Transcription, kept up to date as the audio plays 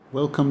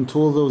Welcome to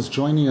all those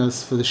joining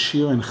us for the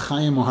Shir in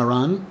Chayey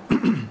Moharan.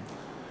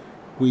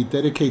 We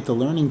dedicate the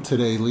learning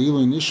today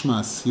Leilu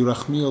Nishmas,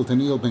 Yerachmiel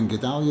Daniel ben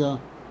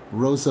Gedalia,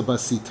 Rosa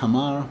Basi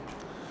Tamar,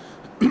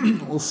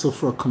 also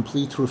for a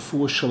complete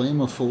refuah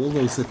shalema for all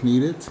those that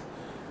need it,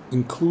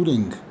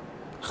 including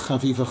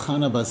Chaviva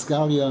Chana Bas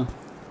Galia,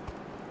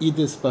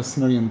 Idis Bas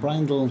Miriam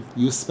Brindel,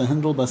 Yuspa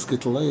Hendel Bas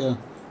Gitaleya,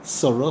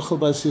 Sorochel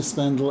Bas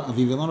Yuspa Hendel,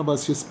 Avivilana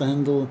Bas Yuspa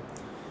Hendel,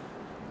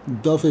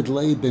 David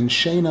Lei ben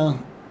Shena,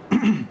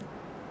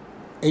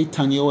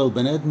 Eitan Yoel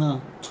ben Edna,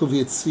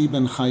 Tuviet Tzvi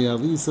ben Chaya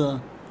Aliza,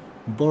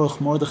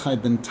 Baruch Mordechai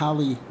ben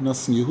Tali,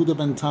 Nasan Yehuda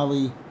ben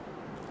Tali,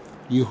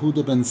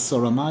 Yehuda ben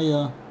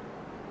Soramaya,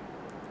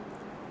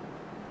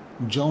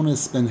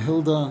 Jonas ben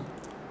Hilda,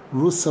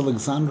 Rus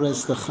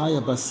Alexandres de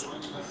Chaya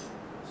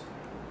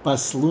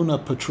Bas Luna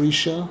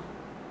Patricia,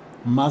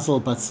 Mazel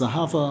bat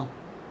Zahava,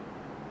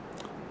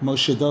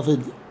 Moshe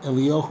David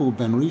Eliyahu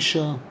ben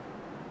Risha,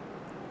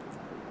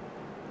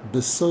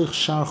 Besoich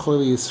Shar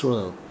Choyli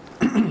Yisrael.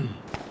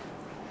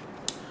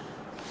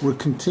 We're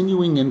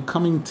continuing and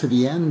coming to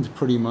the end,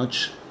 pretty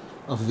much,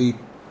 of the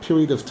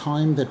period of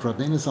time that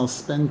Rabbeinu Zal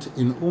spent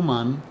in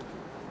Uman.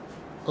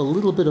 A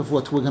little bit of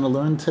what we're going to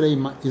learn today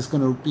is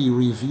going to be a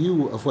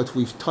review of what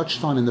we've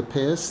touched on in the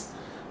past,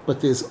 but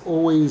there's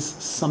always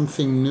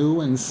something new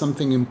and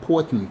something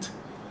important,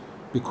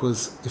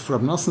 because if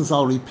Rab Nasan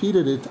Zal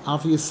repeated it,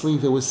 obviously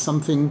there was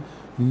something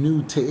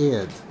new to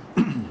add.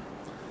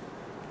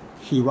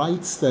 He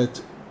writes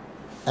that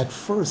at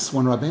first,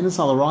 when Rabbeinu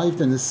Zal arrived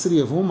in the city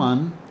of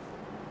Uman,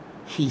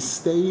 he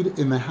stayed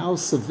in the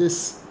house of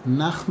this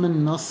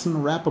Nachman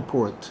Nasan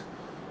Rappaport,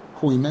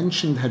 who he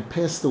mentioned had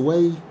passed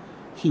away.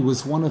 He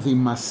was one of the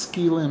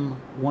maskilim,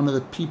 one of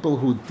the people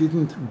who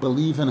didn't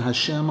believe in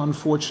Hashem,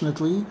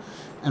 unfortunately.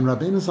 And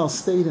Rabbeinu Zal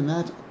stayed in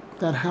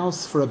that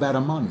house for about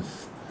a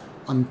month,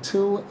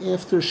 until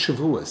after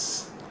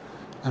Shavuos.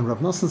 And Rab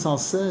Nasan Zal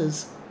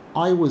says,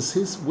 I was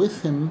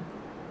with him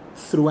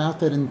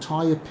throughout that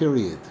entire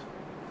period.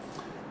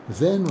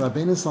 Then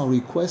Rabbeinu Zal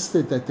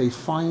requested that they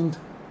find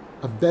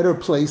a better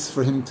place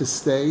for him to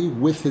stay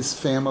with his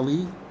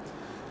family.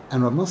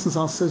 And Rav Nasan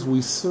Zal says, we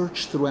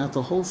searched throughout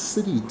the whole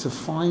city to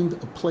find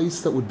a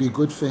place that would be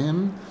good for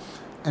him,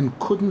 and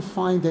couldn't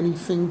find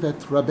anything that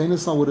Rabbeinu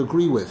Zal would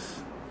agree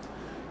with.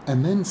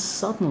 And then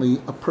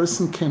suddenly a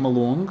person came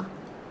along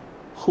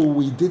who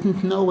we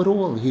didn't know at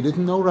all. He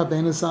didn't know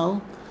Rabbeinu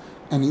Zal,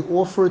 and he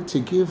offered to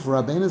give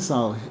Rabbeinu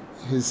Zal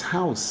his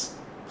house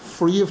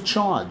free of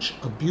charge,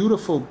 a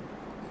beautiful,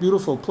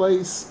 beautiful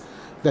place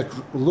that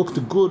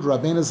looked good.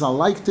 Rabbeinu Zal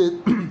liked it.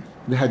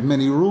 It had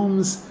many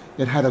rooms.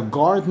 It had a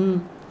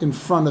garden in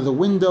front of the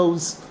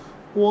windows.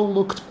 All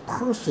looked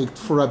perfect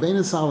for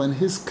Rabbeinu Zal in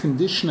his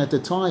condition at the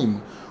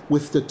time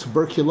with the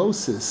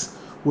tuberculosis,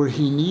 where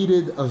he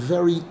needed a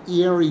very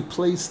airy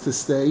place to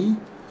stay.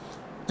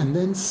 And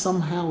then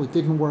somehow it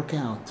didn't work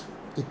out.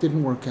 It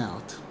didn't work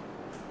out.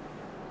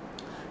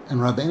 And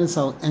Rabbeinu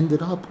Zal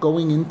ended up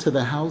going into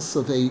the house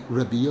of a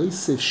Rabbi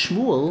Yosef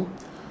Shmuel,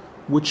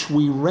 which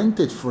we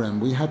rented for him.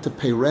 We had to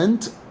pay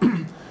rent,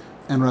 and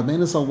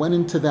Rabbeinu Zal went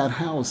into that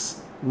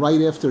house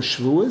right after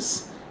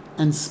Shavuos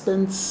and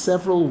spent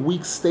several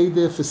weeks, stayed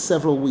there for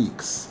several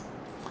weeks.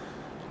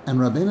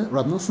 And Rab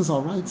Nasan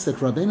Zal writes that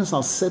Rabbeinu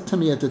Zal said to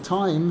me at the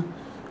time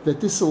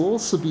that this will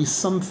also be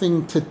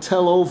something to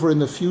tell over in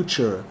the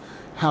future,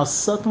 how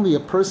suddenly a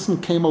person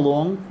came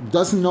along,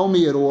 doesn't know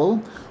me at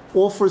all,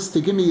 offers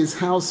to give me his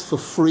house for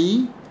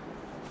free,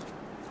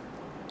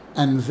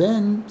 and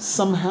then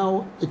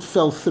somehow it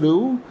fell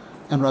through,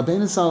 and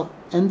Rabbeinu Zal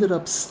ended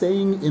up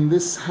staying in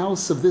this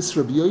house of this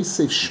Rabbi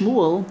Yosef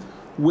Shmuel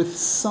with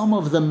some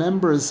of the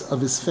members of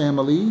his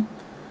family.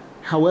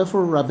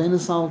 However, Rabbeinu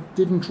Zal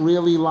didn't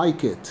really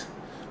like it.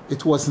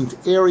 It wasn't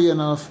airy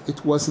enough,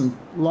 it wasn't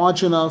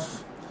large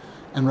enough,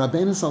 and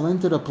Rabbeinu Zal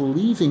ended up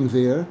leaving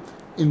there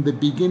in the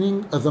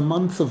beginning of the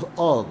month of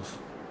Av,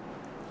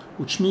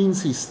 which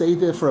means he stayed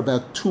there for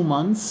about 2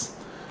 months,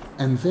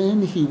 and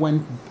then he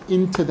went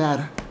into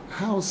that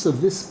house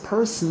of this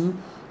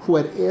person who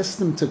had asked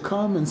him to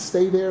come and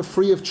stay there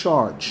free of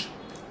charge.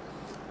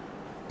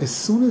 As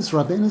soon as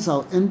Rabbeinu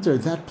Zal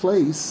entered that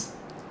place,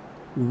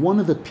 one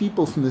of the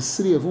people from the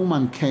city of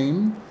Uman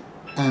came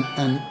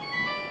and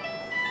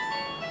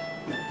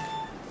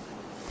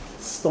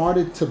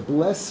started to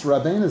bless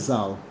Rabbeinu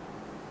Zal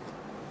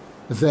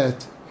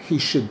that he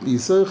should be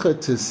zocheh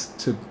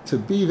to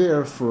be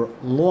there for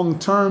long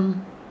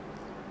term.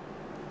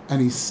 And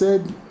he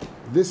said,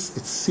 it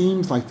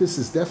seems like this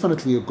is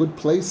definitely a good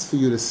place for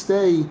you to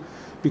stay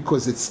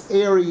because it's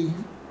airy.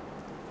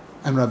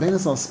 And Rabbeinu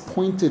Zal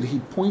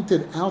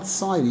pointed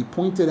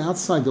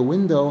outside the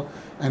window,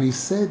 and he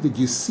said, did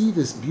you see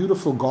this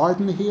beautiful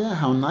garden here?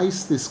 How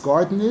nice this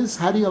garden is?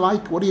 How do you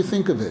like, what do you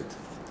think of it?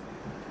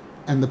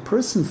 And the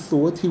person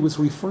thought he was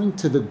referring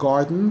to the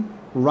garden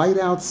right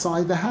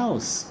outside the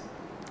house.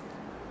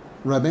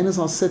 Rabbeinu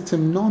Zal said to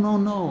him, no,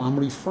 I'm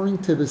referring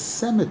to the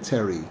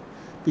cemetery,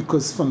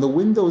 because from the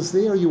windows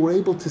there you were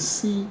able to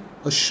see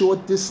a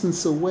short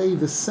distance away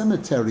the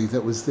cemetery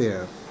that was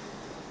there.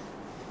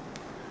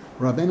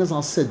 Rabbeinu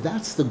Zal said,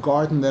 that's the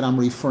garden that I'm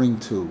referring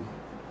to.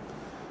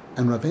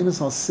 And Rabbeinu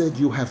Zal said,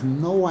 you have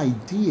no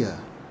idea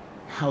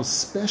how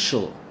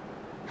special,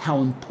 how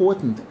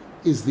important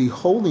is the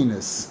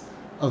holiness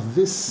of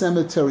this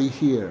cemetery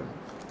here.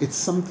 It's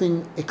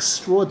something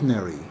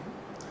extraordinary.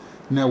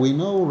 Now we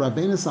know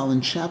Rabbeinu Zal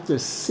in chapter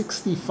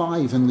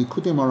 65 in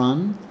Chayey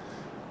Moharan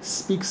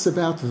speaks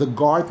about the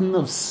Garden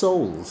of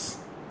Souls.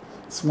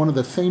 It's one of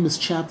the famous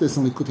chapters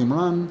in Chayey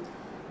Moharan,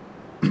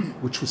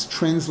 which was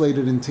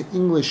translated into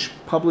English,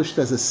 published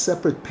as a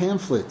separate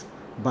pamphlet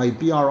by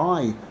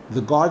BRI,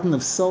 The Garden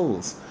of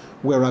Souls,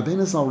 where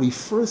Rabbeinu Zal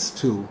refers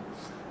to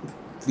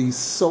these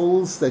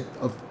souls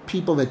of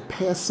people that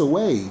pass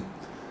away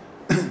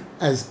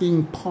as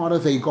being part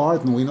of a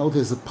garden. We know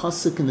there's a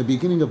pasuk in the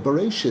beginning of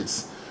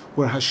Bereshis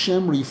where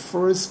Hashem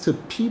refers to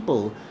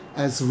people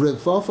as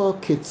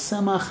Revava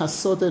Ketzemach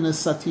Hasoda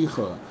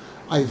Nesaticha.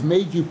 I've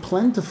made you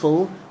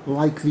plentiful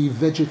like the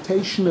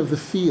vegetation of the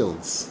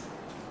fields.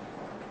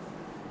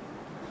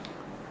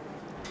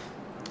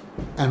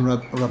 And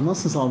Rav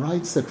Nasan Zal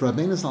writes that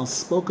Rabbeinu Zal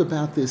spoke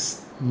about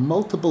this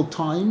multiple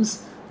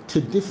times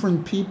to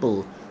different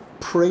people,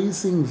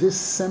 praising this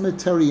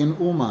cemetery in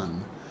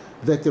Uman,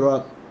 that there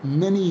are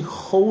many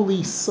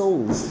holy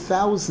souls,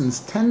 thousands,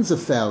 tens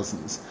of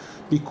thousands,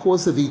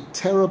 because of the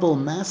terrible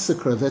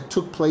massacre that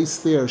took place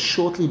there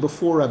shortly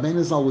before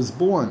Rabbeinu Zal was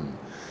born.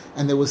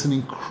 And there was an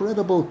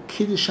incredible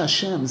Kiddush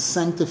Hashem,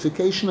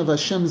 sanctification of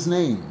Hashem's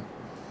name.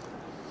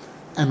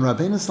 And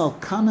Rabbeinu Zal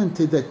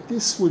commented that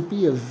this would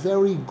be a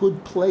very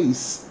good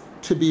place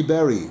to be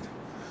buried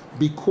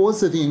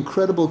because of the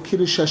incredible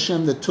Kiddush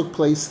Hashem that took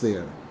place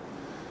there.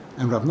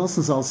 And Rav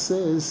Nasan Zal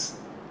says,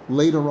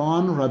 later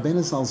on,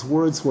 Rabbeinu Zal's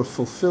words were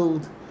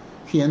fulfilled.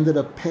 He ended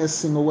up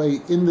passing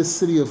away in the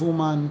city of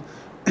Uman,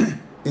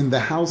 in the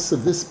house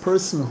of this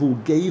person who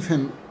gave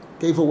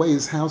away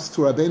his house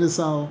to Rabbeinu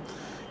Zal.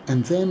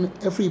 And then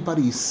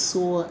everybody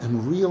saw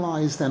and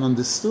realized and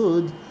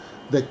understood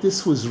that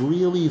this was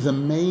really the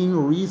main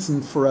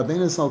reason for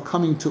Rabbeinu Zal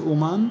coming to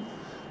Uman,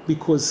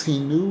 because he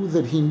knew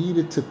that he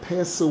needed to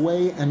pass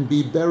away and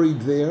be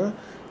buried there,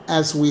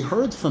 as we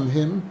heard from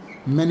him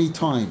many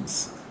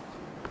times.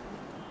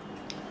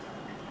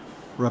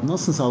 Rav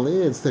Nasan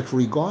Zal adds that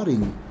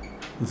regarding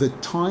the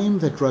time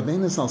that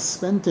Rabbeinu Zal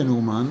spent in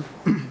Uman,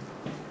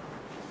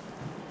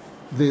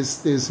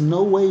 there's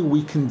no way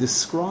we can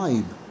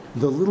describe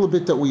the little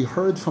bit that we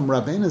heard from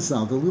Rabbeinu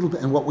Zal, the little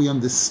bit, and what we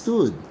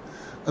understood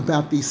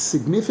about the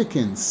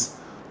significance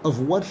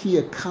of what he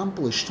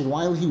accomplished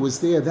while he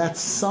was there, that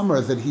summer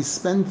that he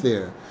spent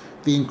there,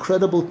 the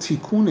incredible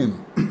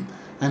tikkunim,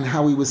 and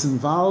how he was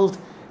involved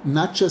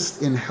not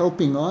just in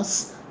helping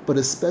us, but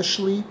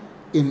especially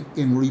in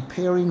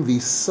repairing the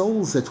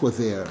souls that were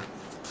there,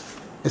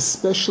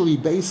 especially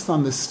based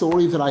on the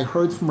story that I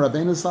heard from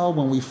Rabbeinu Zal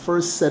when we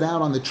first set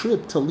out on the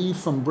trip to leave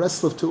from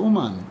Breslov to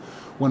Uman,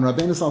 when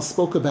Rabbeinu Zal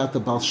spoke about the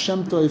Baal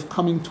Shem Tov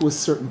coming to a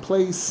certain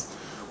place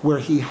where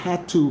he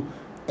had to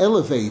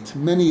elevate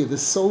many of the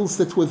souls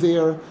that were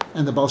there,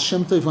 and the Baal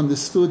Shem Tov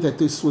understood that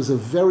this was a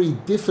very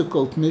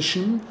difficult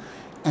mission,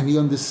 and he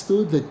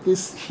understood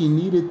that he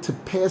needed to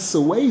pass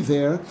away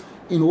there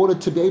in order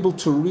to be able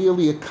to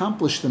really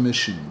accomplish the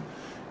mission.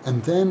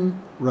 And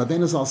then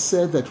Rabbeinu Zal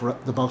said that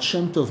the Baal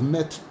Shem Tov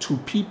met two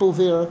people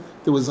there.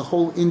 There was a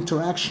whole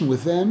interaction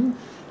with them,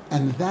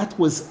 and that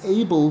was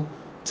able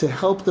to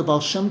help the Baal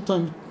Shem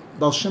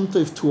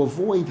Tov to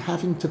avoid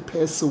having to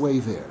pass away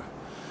there.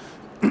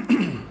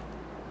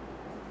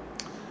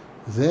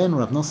 Then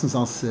Rav Nasan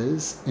Zal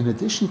says, in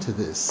addition to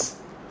this,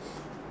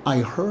 I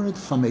heard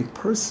from a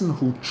person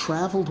who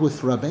traveled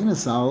with Rabbeinu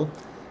Zal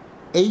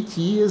 8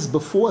 years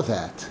before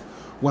that,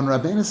 when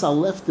Rabbeinu Zal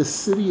left the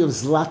city of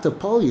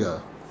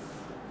Zlatopolia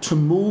to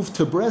move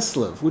to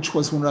Breslov, which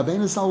was when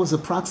Rabbeinu Zal was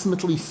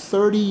approximately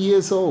 30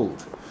 years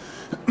old.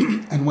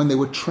 And when they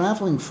were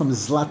traveling from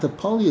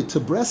Zlatopolia to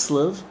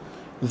Breslov,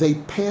 they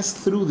passed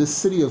through the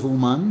city of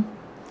Uman,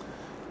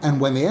 and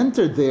when they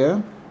entered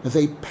there,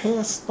 they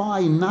passed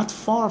by not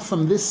far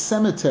from this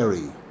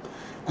cemetery.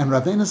 And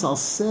Rabbeinu Zal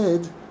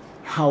said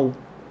how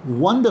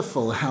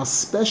wonderful, how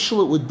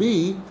special it would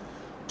be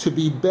to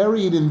be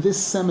buried in this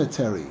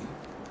cemetery.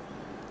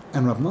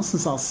 And Rav Nasan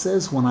Zal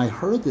says, when I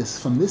heard this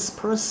from this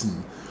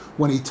person,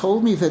 when he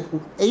told me that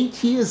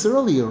 8 years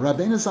earlier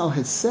Rabbeinu Zal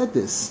had said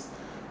this,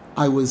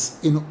 I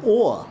was in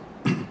awe,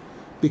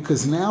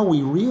 because now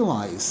we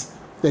realize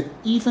that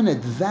even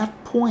at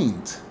that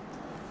point,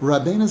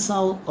 Rabbeinu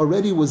Zal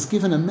already was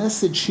given a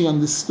message. He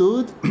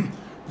understood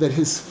that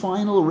his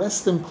final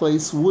resting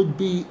place would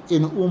be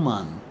in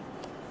Uman.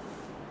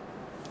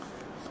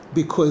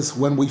 Because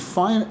when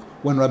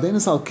Rabbeinu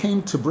Zal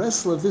came to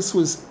Breslov, this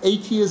was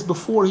 8 years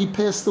before he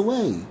passed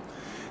away.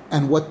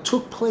 And what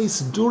took place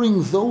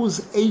during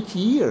those 8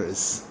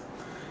 years,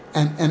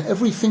 and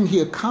everything he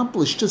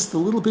accomplished, just a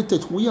little bit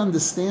that we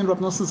understand, Rav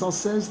Nasan Zal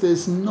says,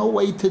 there's no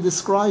way to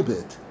describe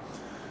it.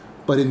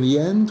 But in the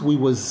end, we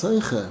were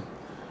zeicha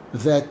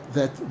that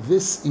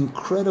this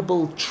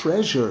incredible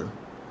treasure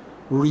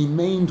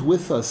remained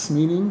with us,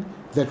 meaning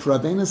that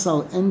Rabbeinu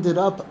Zal ended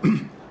up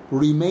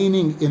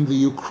remaining in the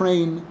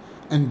Ukraine,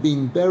 and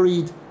being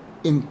buried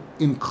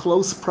in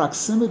close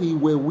proximity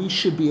where we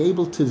should be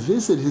able to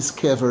visit his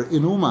kever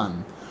in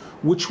Uman,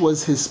 which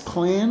was his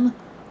plan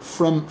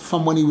from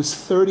when he was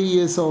 30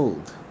 years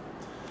old.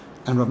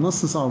 And Rav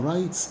Nasan Zal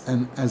writes,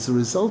 and as a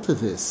result of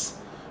this,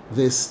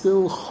 there's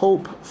still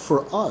hope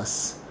for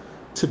us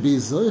to be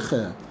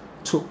zoiche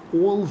to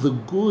all the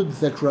good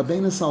that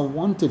Rabbeinu Zal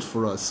wanted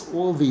for us,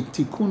 all the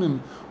tikkunim,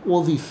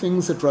 all the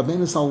things that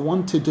Rabbeinu Zal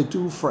wanted to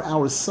do for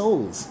our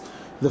souls.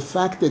 The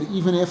fact that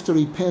even after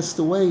he passed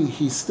away,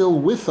 he's still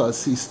with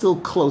us, he's still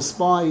close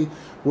by,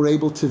 we're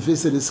able to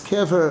visit his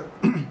kever.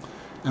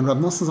 And Rav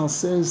Nasan Zal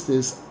says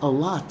there's a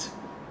lot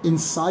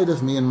inside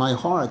of me in my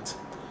heart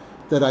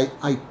that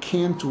I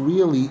can't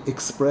really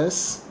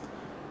express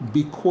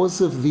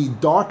because of the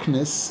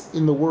darkness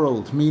in the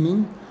world,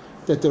 meaning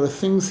that there are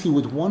things he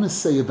would want to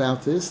say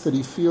about this that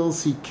he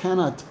feels he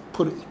cannot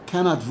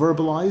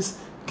verbalize,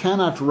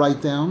 cannot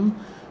write down,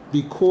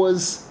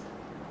 because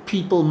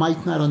people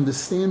might not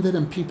understand it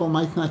and people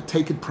might not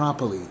take it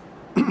properly.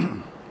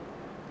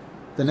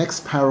 The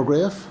next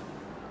paragraph,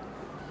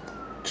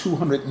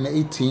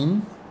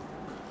 218,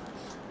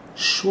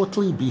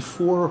 shortly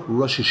before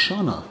Rosh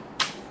Hashanah,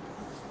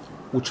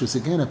 which was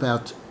again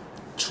about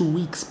 2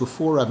 weeks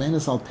before Rabbeinu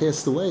Zal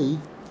passed away,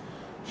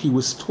 he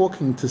was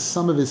talking to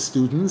some of his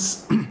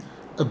students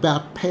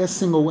about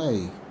passing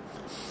away.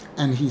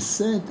 And he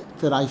said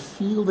that I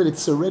feel that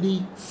it's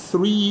already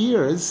 3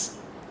 years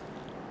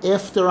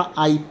after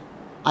I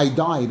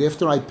died,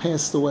 after I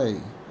passed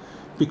away.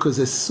 Because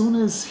as soon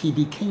as he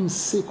became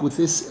sick with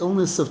this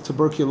illness of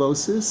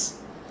tuberculosis,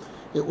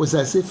 it was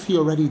as if he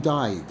already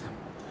died.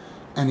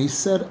 And he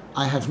said,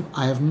 I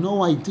have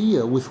no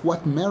idea with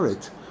what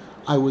merit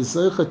I was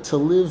zeicha to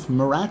live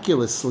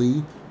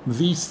miraculously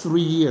these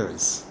 3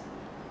 years.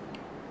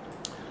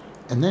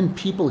 And then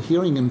people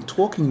hearing him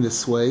talking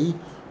this way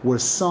were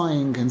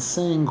sighing and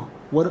saying,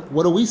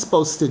 what are we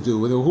supposed to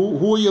do?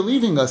 Who are you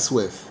leaving us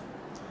with?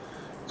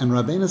 And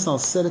Rabbeinu Zal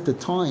said at the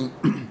time,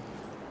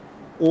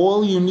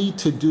 all you need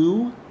to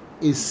do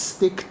is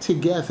stick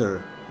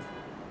together,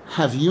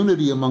 have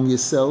unity among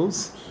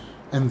yourselves,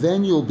 and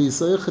then you'll be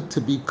zeicha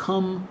to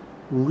become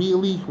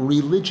really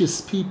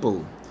religious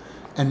people.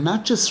 And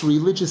not just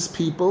religious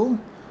people,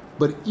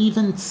 but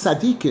even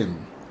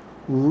tzaddikim,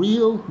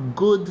 real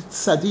good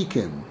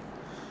tzaddikim.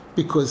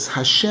 Because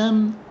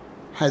Hashem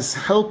has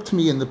helped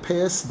me in the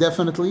past,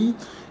 definitely,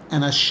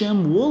 and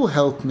Hashem will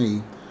help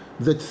me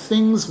that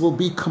things will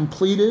be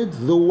completed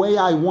the way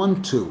I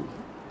want to.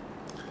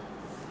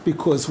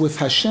 Because with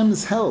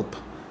Hashem's help,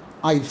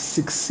 I've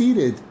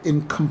succeeded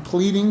in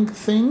completing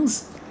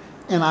things,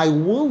 and I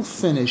will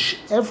finish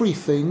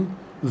everything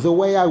the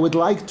way I would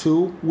like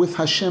to with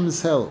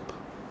Hashem's help.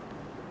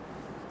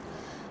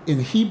 In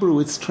Hebrew,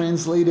 it's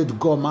translated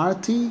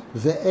Gomarti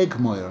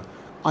ve'egmoir.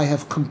 I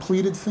have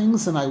completed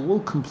things and I will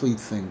complete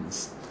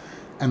things.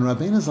 And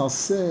Rabbeinu Zal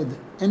said,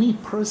 any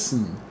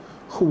person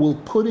who will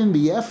put in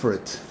the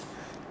effort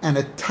and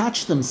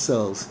attach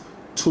themselves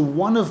to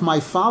one of my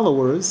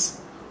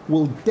followers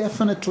will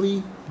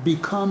definitely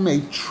become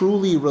a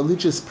truly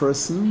religious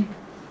person,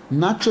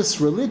 not just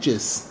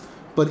religious,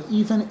 but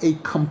even a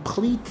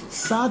complete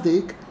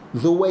tzaddik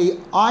the way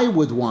I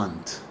would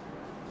want.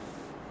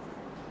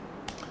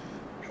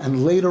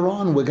 And later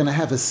on, we're going to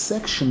have a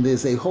section,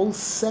 there's a whole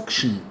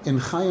section in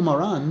Chayey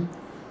Moharan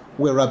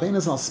where Rabbeinu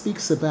Zal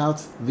speaks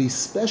about the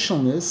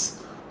specialness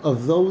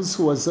of those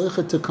who are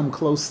zeicha to come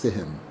close to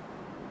him.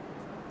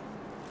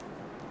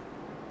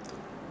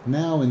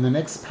 Now, in the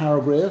next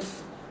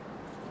paragraph,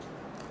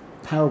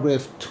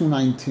 paragraph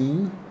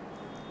 219,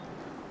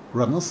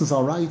 Rav Nasan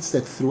Zal writes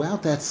that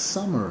throughout that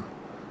summer,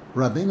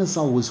 Rabbeinu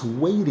Zal was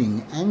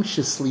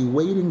anxiously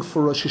waiting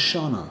for Rosh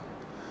Hashanah.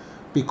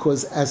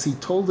 Because as he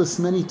told us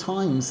many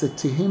times, that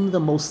to him the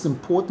most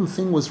important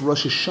thing was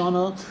Rosh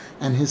Hashanah,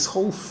 and his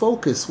whole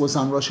focus was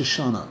on Rosh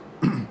Hashanah.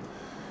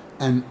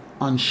 And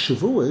on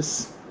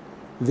Shavuos,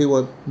 there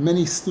were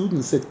many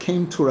students that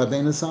came to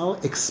Rabbeinu Zal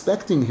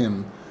expecting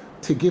him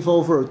to give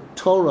over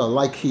Torah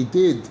like he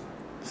did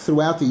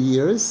throughout the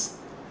years,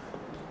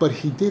 but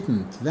he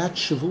didn't. That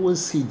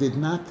Shavuos he did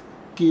not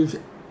give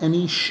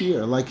any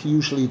shir like he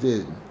usually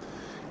did.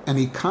 And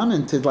he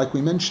commented, like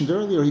we mentioned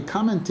earlier,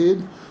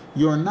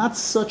 you're not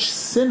such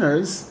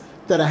sinners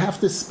that I have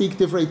to speak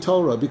Divrei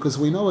Torah, because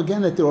we know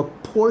again that there are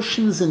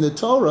portions in the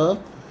Torah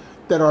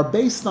that are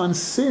based on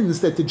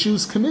sins that the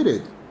Jews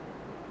committed.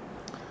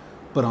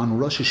 But on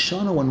Rosh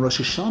Hashanah, when Rosh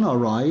Hashanah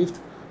arrived,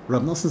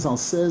 Rav Nasan Zal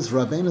says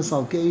Rabbeinu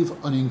Zal gave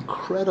an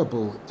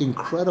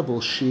incredible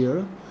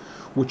shir,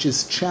 which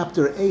is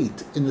chapter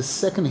 8 in the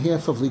second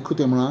half of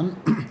Likutei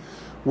Moharan,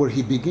 where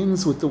he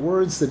begins with the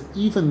words that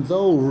even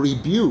though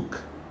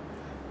rebuke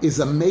is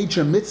a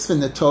major mitzvah in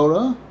the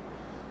Torah,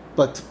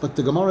 but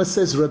the Gemara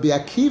says, Rabbi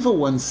Akiva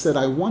once said,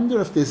 I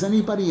wonder if there's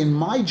anybody in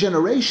my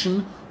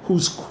generation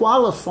who's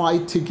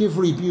qualified to give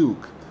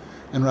rebuke.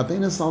 And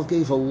Rabbeinu Zal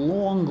gave a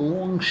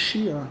long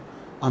shir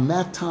on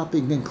that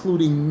topic,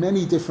 including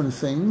many different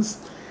things.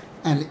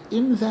 And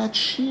in that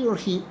shir,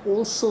 he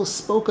also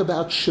spoke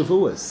about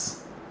Shavuos.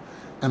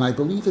 And I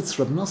believe it's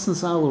Reb Nasan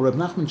Zal or Reb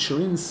Nachman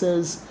Shirin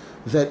says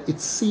that it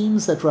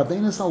seems that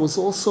Rabbeinu Zal was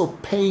also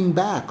paying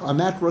back on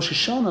that Rosh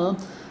Hashanah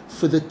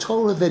for the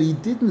Torah that he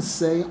didn't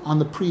say on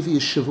the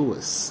previous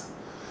Shavuos.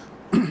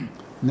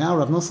 Now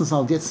Reb Nasan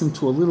Zal gets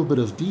into a little bit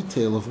of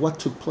detail of what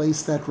took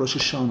place that Rosh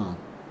Hashanah.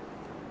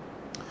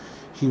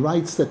 He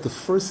writes that the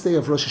first day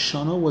of Rosh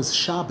Hashanah was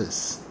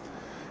Shabbos.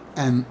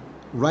 And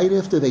right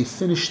after they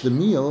finished the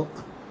meal,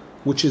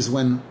 which is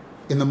when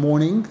in the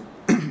morning,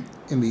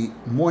 in the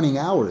morning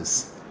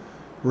hours,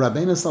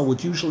 Rabbeinu Zal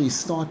would usually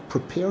start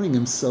preparing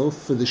himself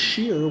for the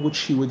shir which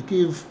he would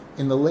give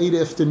in the late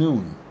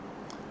afternoon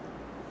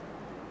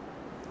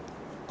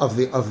of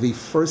the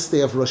first day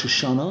of Rosh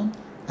Hashanah,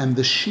 and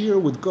the shir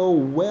would go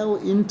well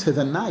into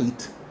the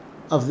night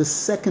of the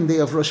second day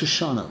of Rosh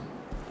Hashanah.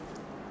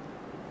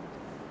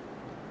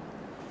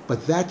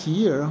 But that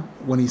year,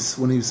 when he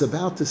was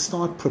about to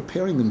start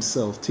preparing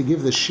himself to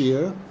give the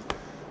shir,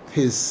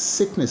 his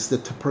sickness, the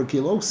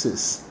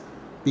tuberculosis,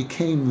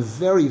 became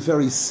very,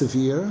 very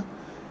severe,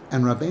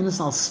 and Rabbeinu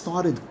Zal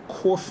started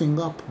coughing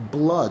up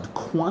blood,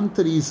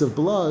 quantities of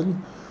blood,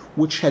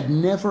 which had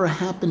never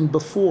happened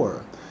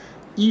before.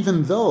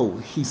 Even though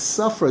he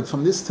suffered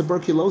from this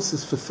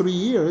tuberculosis for 3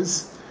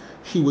 years,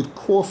 he would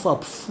cough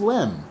up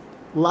phlegm,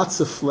 lots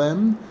of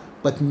phlegm,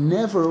 but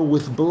never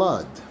with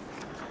blood.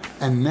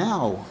 And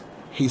now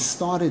he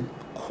started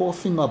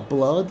coughing up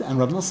blood, and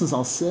Rav Nasan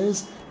Zal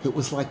says it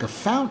was like a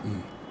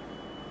fountain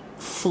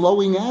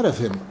flowing out of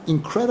him,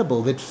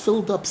 incredible, that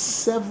filled up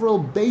several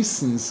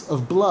basins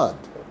of blood.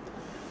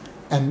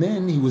 And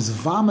then he was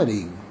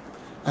vomiting,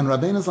 and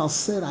Rabbeinu Zal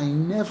said, I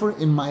never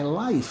in my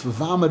life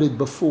vomited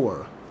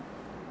before.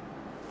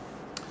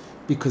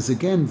 Because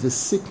again, the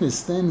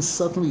sickness then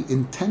suddenly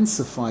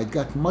intensified,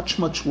 got much,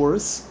 much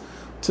worse,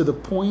 to the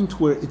point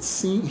where it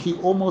seemed he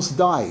almost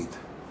died.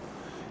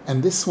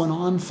 And this went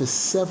on for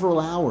several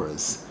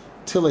hours,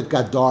 till it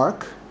got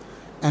dark,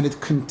 and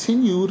it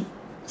continued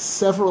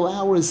several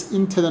hours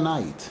into the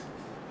night.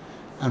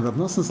 And Rav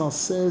Nasan Zal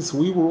says,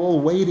 we were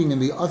all waiting in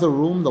the other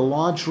room, the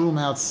large room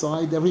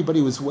outside. Everybody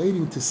was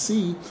waiting to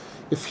see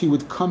if he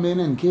would come in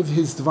and give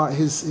his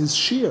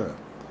shir.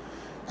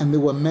 And there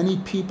were many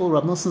people.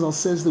 Rav Nasan Zal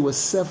says there were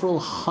several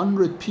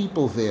hundred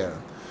people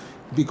there,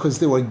 because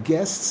there were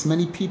guests,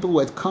 many people who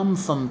had come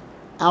from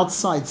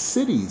outside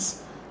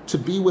cities to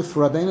be with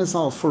Rabbeinu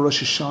Zal for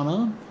Rosh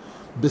Hashanah,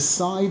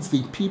 besides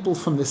the people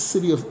from the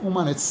city of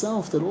Uman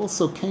itself that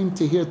also came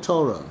to hear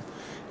Torah.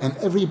 And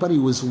everybody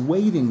was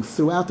waiting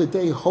throughout the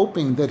day,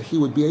 hoping that he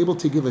would be able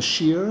to give a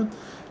shir.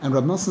 And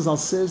Rav Nasan Zal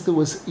says there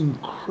was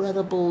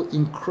incredible,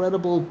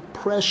 incredible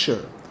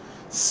pressure.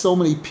 So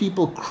many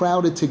people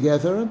crowded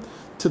together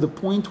to the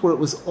point where it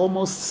was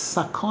almost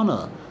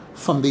sakana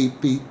from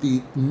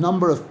the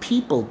number of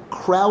people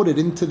crowded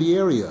into the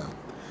area.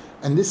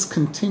 And this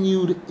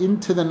continued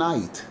into the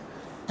night.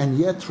 And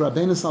yet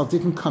Rabbeinu Zal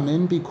didn't come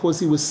in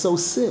because he was so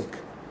sick.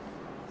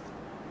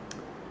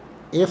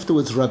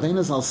 Afterwards,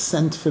 Rabbeinu Zal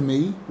sent for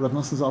me, Rav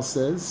Nasan Zal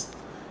says,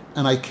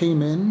 and I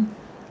came in,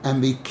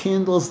 and the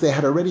candles, they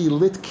had already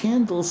lit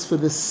candles for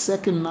the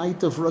second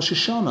night of Rosh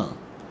Hashanah.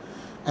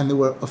 And there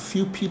were a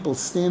few people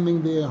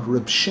standing there,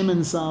 Reb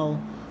Shimon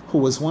Zal, who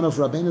was one of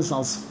Rabbeinu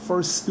Zal's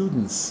first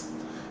students,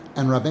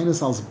 and Rabbeinu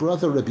Zal's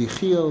brother, Rabbi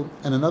Chiel,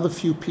 and another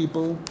few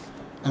people.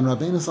 And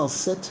Rabbeinu Zal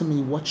said to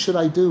me, what should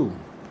I do?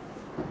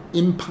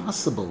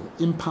 Impossible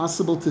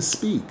to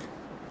speak.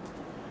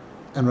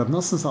 And Rav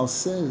Nasan Zal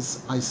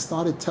says, I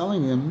started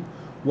telling him,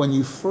 when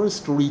you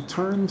first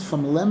returned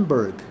from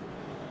Lemberg,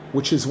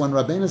 which is when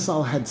Rabbeinu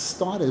Zal had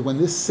started, when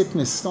this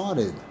sickness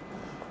started,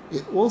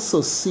 it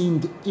also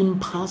seemed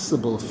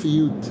impossible for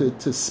you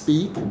to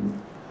speak.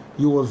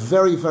 You were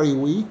very, very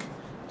weak,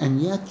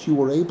 and yet you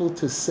were able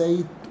to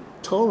say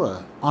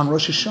Torah on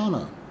Rosh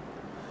Hashanah.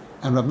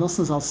 And Rav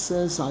Nasan Zal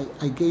says,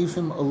 I gave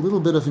him a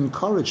little bit of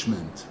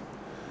encouragement.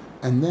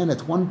 And then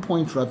at one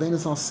point, Rabbeinu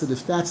Zal said,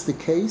 if that's the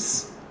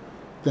case,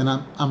 then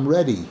I'm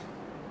ready.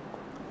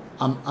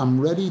 I'm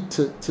ready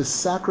to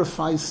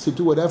sacrifice, to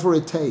do whatever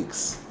it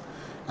takes.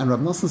 And Rav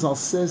Nasan Zal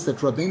says that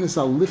Rabbeinu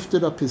Zal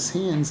lifted up his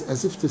hands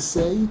as if to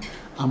say,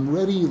 I'm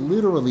ready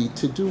literally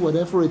to do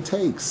whatever it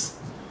takes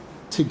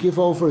to give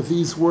over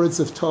these words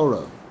of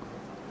Torah.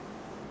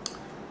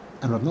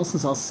 And Rav Nasan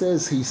Zal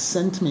says he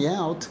sent me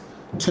out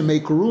to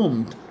make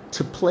room,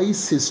 to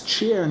place his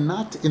chair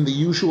not in the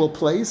usual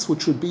place,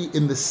 which would be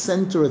in the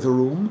center of the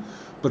room,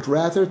 but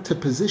rather to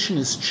position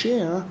his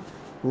chair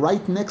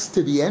right next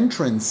to the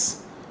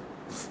entrance,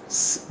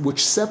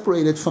 which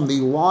separated from the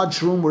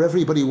large room where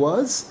everybody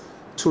was,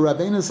 to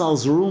Rabbeinu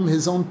Zal's room,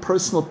 his own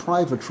personal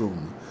private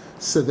room,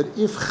 so that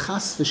if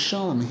chas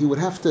v'shalom he would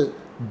have to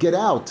get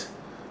out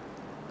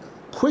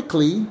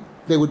quickly,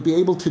 they would be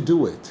able to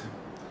do it.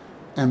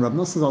 And Rav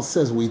Nasan Zal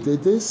says, we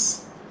did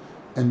this,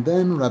 and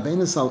then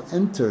Rabbeinu Zal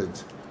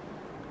entered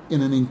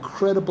in an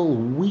incredible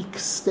weak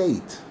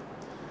state,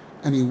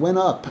 and he went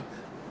up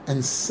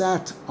and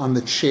sat on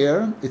the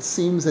chair. It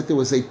seems that there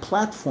was a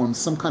platform,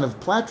 some kind of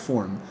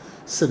platform,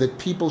 so that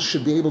people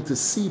should be able to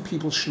see,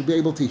 people should be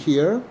able to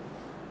hear.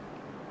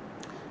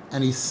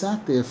 And he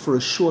sat there for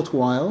a short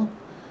while,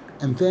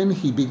 And then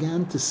he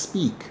began to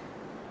speak,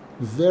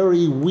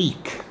 very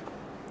weak.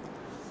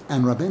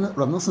 And Rav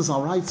Nasan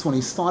Zal writes, when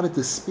he started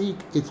to speak,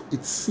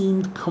 it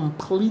seemed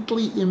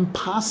completely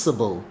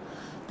impossible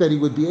that he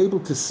would be able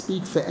to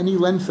speak for any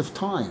length of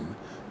time,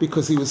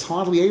 because he was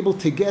hardly able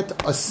to get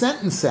a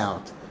sentence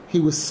out. He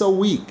was so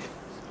weak.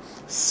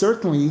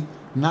 Certainly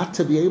not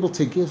to be able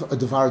to give a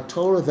Dvar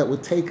Torah that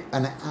would take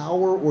an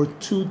hour or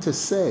two to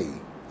say.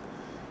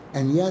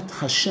 And yet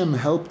Hashem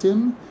helped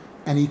him,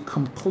 and he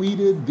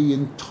completed the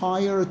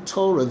entire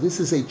Torah. This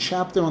is a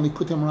chapter on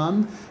Likutei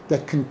Moharan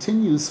that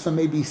continues for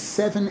maybe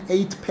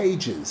 7-8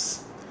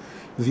 pages.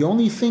 The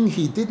only thing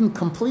he didn't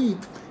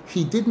complete,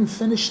 he didn't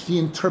finish the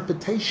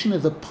interpretation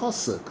of the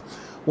pasuk.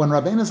 When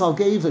Rabbeinu Zal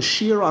gave a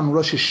shir on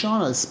Rosh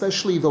Hashanah,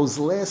 especially those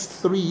last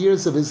 3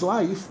 years of his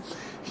life,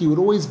 he would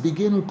always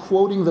begin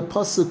quoting the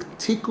pasuk,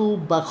 Tiku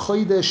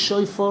b'chodesh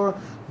shofar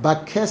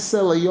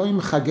b'kesel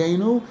hayoim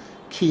chagenu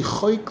ki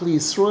choik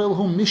liYisrael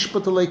hu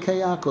mishpat Elokei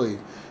Yaakov.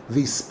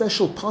 The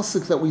special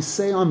pasuk that we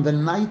say on the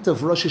night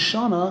of Rosh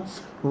Hashanah,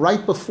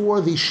 right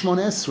before the Shmon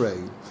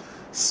Esrei.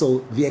 So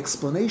the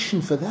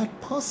explanation for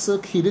that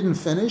pasuk he didn't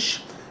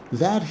finish.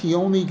 That he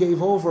only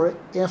gave over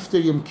after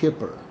Yom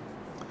Kippur.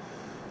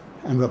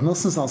 And Rav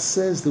Nasan Zal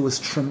says there was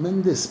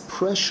tremendous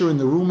pressure in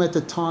the room at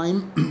the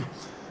time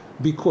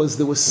because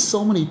there were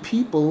so many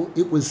people.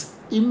 It was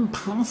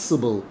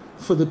impossible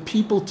for the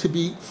people to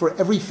be, for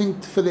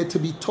there to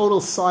be total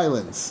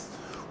silence,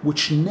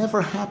 which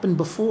never happened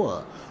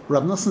before.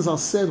 Rav Nasan Zal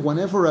said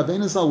whenever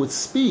Rabbeinu Zal would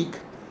speak,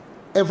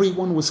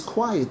 everyone was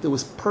quiet. There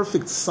was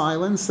perfect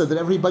silence so that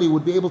everybody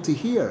would be able to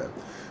hear.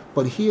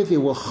 But here there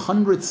were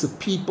hundreds of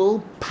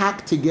people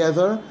packed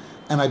together,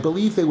 and I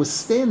believe they were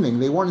standing,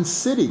 they weren't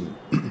sitting.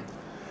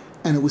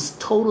 And it was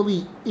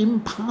totally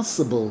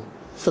impossible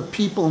for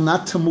people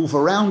not to move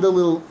around a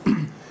little.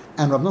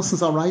 And Rav Nasan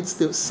Zal writes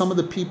that some of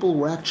the people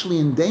were actually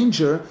in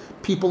danger.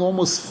 People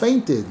almost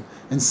fainted,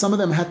 and some of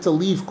them had to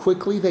leave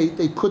quickly.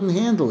 They couldn't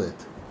handle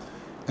it.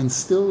 And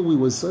still we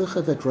were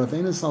zocheh that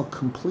Rabbeinu Zal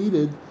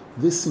completed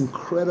this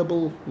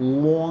incredible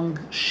long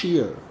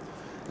shir.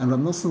 And Rav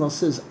Nasan Zal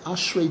says,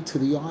 Ashrei to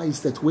the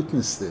eyes that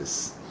witness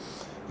this.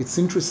 It's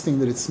interesting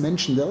that it's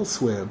mentioned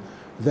elsewhere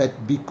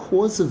that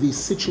because of the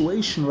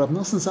situation, Rav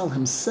Nasan Zal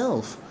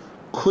himself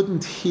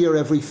couldn't hear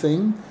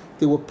everything.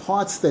 There were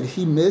parts that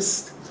he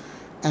missed,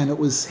 and it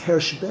was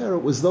Hershber,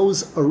 it was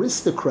those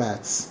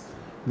aristocrats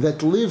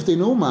that lived in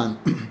Uman,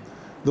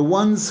 the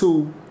ones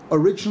who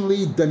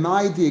originally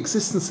denied the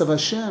existence of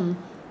Hashem.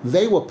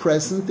 They were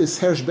present, this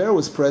Hershber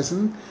was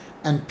present,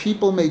 and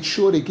people made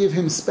sure to give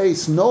him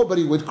space.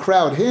 Nobody would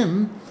crowd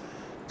him.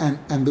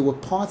 And there were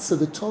parts of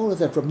the Torah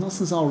that Rav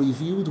Nasan Zal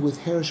reviewed with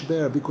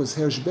Hershber because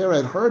Hershber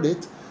had heard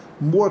it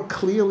more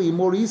clearly,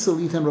 more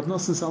easily than Rav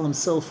Nasan Zal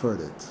himself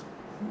heard it.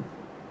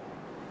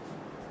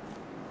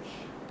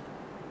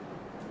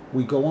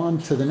 We go on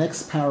to the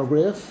next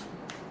paragraph.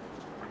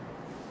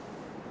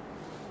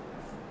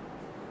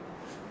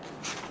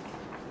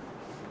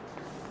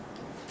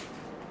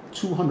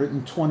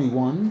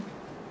 (221).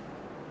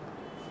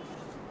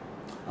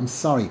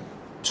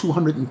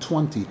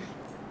 220.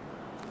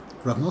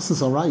 Rav Nasan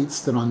Zal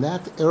writes that on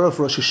that Erev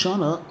Rosh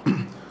Hashanah,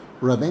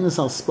 Rabbeinu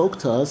Zal spoke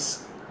to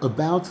us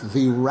about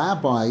the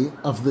rabbi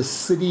of the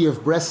city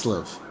of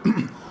Breslov.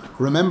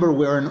 Remember,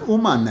 we're in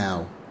Uman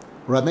now.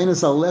 Rabbeinu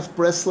Zal left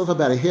Breslov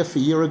about a half a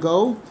year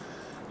ago,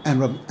 and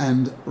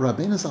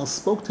Rabbeinu Zal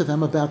spoke to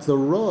them about the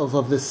Rav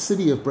of the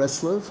city of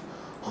Breslov,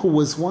 who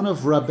was one of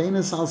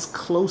Rabbeinu Zal's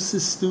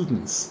closest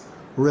students,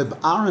 Reb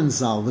Aaron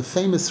Zal, the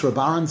famous Reb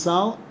Aaron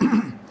Zal,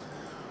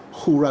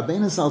 who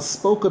Rabbeinu Zal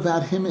spoke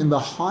about him in the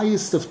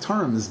highest of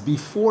terms.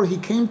 Before he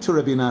came to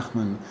Rabbi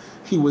Nachman,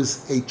 he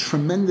was a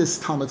tremendous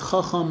Talmid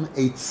Chacham,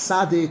 a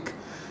tzaddik,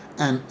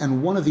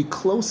 and one of the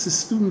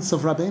closest students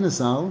of Rabbeinu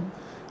Zal,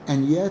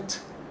 and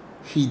yet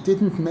he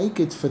didn't make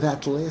it for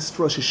that last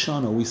Rosh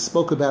Hashanah. We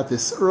spoke about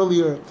this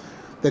earlier,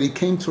 that he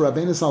came to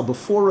Rabbeinu Zal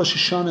before Rosh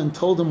Hashanah and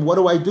told him, what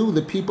do I do?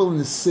 The people in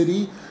the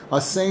city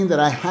are saying that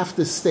I have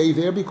to stay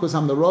there because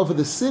I'm the Rav of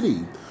the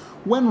city.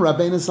 When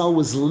Rabbeinu Zal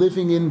was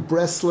living in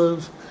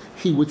Breslov,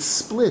 he would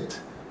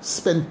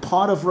spend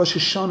part of Rosh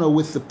Hashanah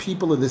with the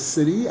people of the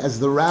city as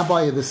the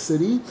rabbi of the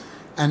city,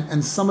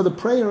 and some of the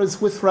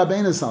prayers with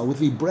Rabbeinu Zal, with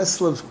the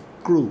Breslov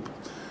group.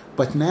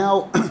 But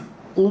now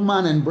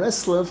Uman and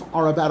Breslov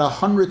are about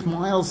 100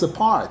 miles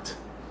apart.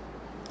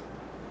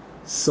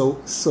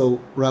 So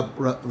Reb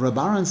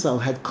Aaron Zal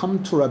had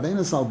come to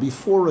Rabbeinu Zal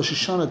before Rosh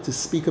Hashanah to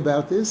speak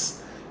about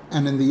this,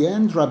 and in the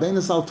end,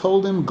 Rabbeinu Zal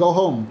told him, go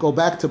home, go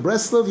back to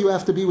Breslov, you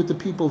have to be with the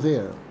people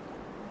there.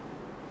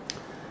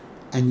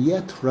 And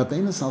yet,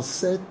 Rabbeinu Zal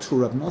said to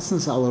Reb Nasan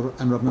Zal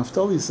and Reb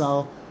Naftali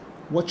Zal,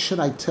 what should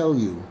I tell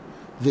you?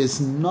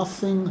 There's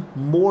nothing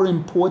more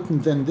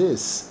important than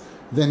this,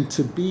 than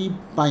to be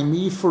by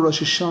me for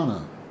Rosh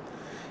Hashanah.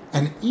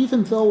 And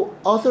even though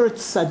other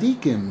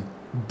tzaddikim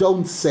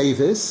don't say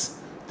this,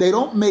 they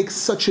don't make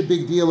such a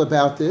big deal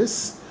about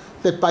this,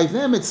 that by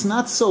them it's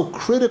not so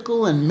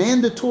critical and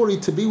mandatory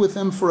to be with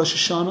them for Rosh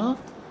Hashanah,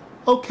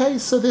 Okay,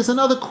 so there's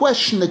another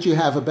question that you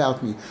have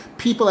about me.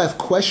 People have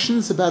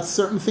questions about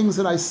certain things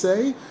that I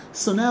say,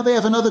 so now they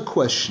have another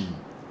question.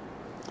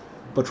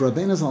 But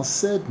Rabbeinu Zal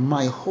said,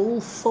 my whole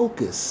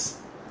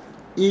focus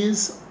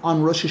is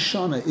on Rosh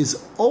Hashanah,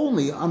 is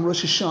only on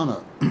Rosh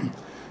Hashanah.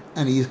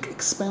 And he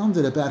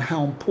expounded about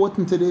how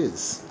important it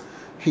is.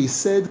 He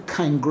said,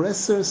 kein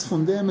gressers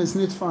von dem is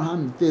nit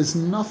vorhanden. There's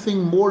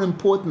nothing more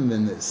important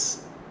than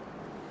this.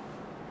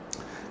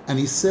 And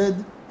he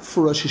said,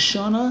 for Rosh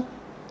Hashanah,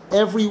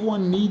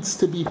 everyone needs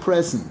to be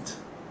present.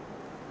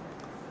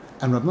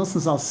 And Rav Nasan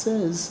Zal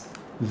says,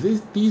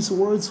 these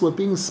words were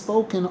being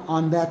spoken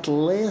on that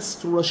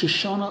last Rosh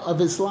Hashanah of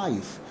his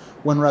life,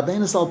 when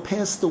Rabbeinu Zal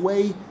passed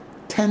away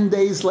 10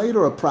 days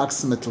later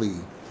approximately,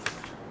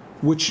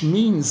 which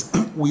means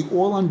we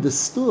all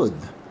understood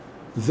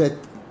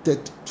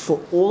that for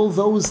all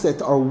those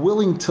that are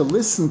willing to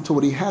listen to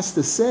what he has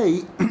to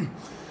say,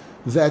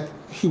 that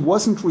he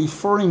wasn't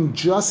referring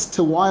just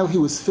to while he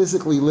was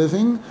physically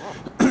living,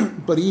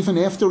 but even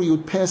after he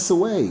would pass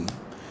away.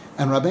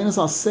 And Rabbeinu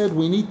Zal said,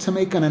 we need to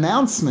make an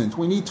announcement.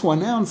 We need to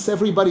announce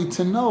everybody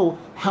to know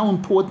how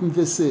important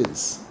this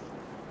is.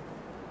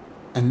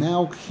 And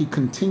now he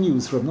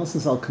continues, Rav Nasan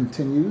Zal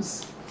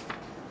continues,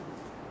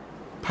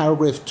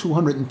 paragraph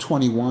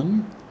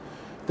 221,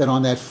 that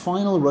on that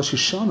final Rosh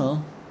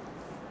Hashanah,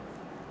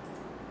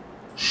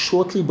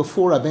 shortly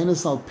before Rabbeinu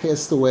Zal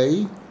passed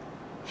away,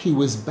 he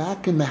was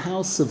back in the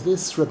house of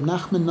this Reb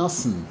Nachman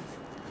Nasan,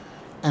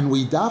 and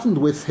we davened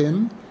with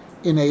him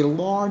in a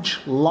large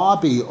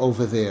lobby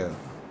over there.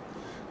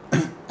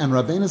 And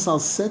Rabbeinu Zal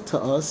said to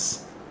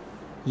us,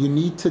 you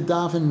need to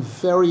daven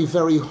very,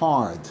 very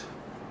hard.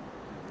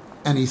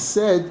 And he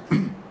said,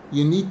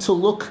 you need to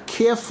look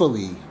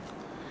carefully.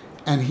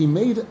 And he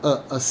made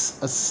a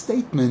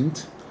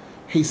statement.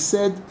 He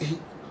said,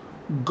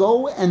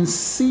 go and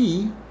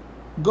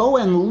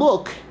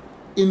look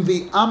in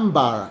the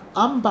ambar.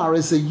 Ambar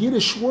is a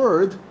Yiddish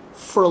word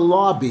for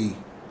lobby,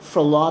 a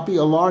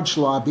large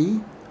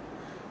lobby.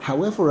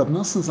 However, Reb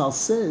Nasan Zal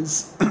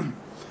says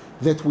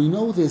that we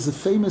know there's a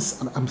famous,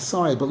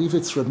 I believe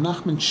it's Reb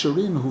Nachman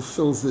Shirin who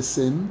fills this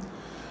in,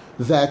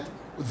 that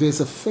there's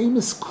a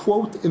famous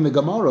quote in the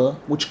Gemara,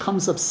 which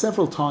comes up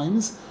several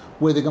times,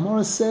 where the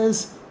Gemara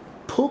says,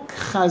 Puk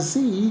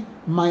chazi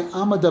my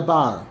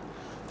amadabar.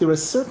 There are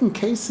certain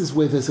cases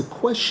where there's a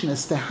question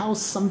as to how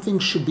something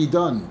should be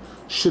done.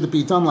 Should it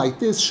be done like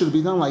this? Should it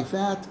be done like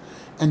that?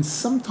 And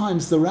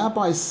sometimes the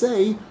rabbis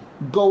say,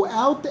 go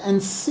out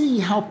and see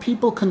how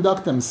people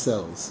conduct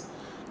themselves.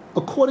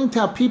 According to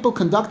how people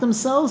conduct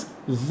themselves,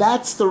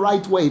 that's the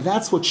right way.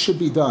 That's what should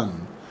be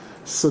done.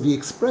 So the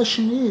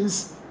expression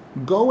is,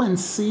 go and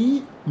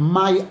see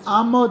my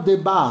amo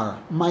debar.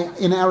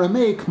 In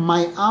Aramaic,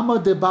 my amo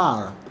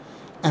debar.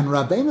 And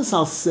Rabbeinu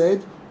Zal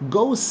said,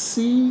 go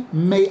see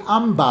me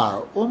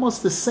ambar.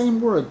 Almost the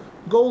same word.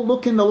 Go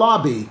look in the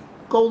lobby.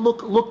 Go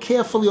look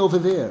carefully over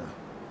there.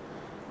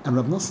 And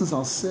Rab Nasan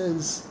Zal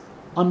says,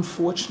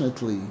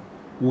 unfortunately,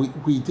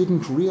 we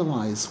didn't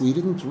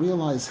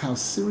realize how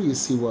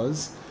serious he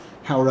was,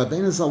 how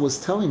Rabbeinu Zal was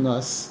telling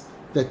us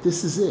that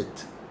this is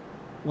it.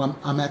 Well,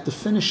 I'm at the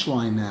finish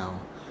line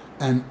now,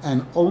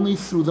 and only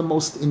through the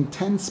most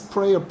intense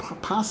prayer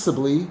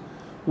possibly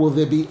will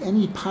there be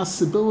any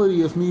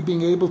possibility of me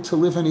being able to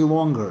live any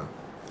longer.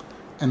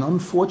 And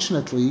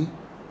unfortunately,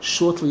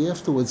 shortly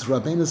afterwards,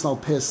 Rabbeinu Zal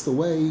passed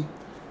away,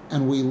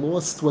 and we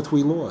lost what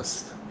we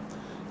lost.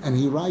 And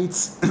he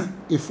writes,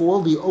 if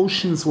all the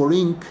oceans were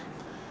ink,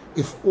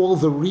 if all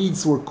the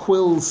reeds were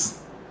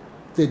quills,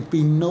 there'd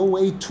be no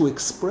way to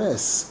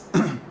express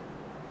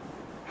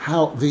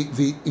how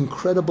the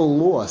incredible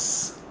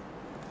loss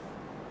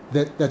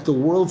that the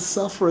world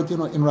suffered, in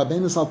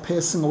Rabbeinu Zal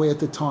passing away at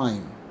the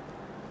time.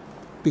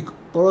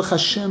 Baruch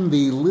Hashem,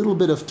 the little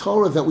bit of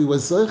Torah that we were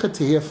zeicha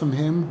to hear from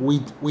him,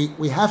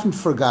 we haven't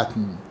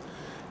forgotten.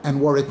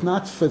 And were it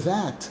not for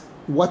that,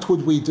 what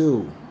would we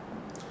do?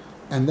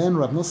 And then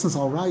Rav Nasan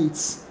Zal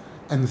writes,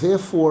 and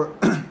therefore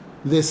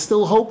there's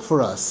still hope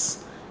for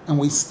us, and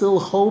we still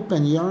hope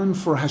and yearn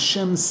for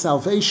Hashem's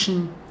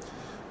salvation,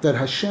 that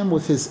Hashem,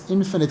 with His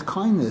infinite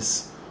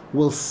kindness,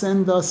 will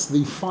send us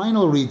the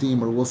final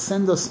Redeemer, will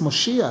send us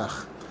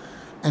Moshiach.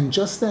 And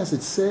just as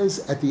it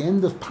says at the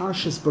end of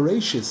Parshas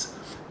Bereshis,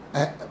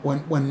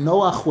 when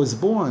Noach was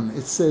born,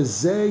 it says,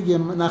 Zeh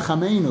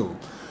Nachamenu,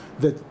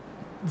 that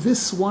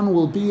this one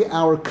will be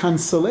our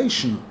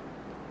consolation.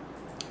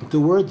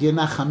 The word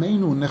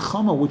Yenachamenu,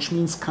 Nechama, which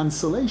means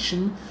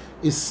consolation,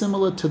 is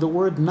similar to the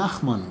word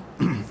Nachman.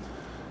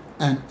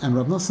 and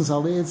Rav Nasan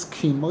Zal adds,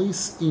 Ki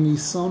mois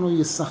inisonu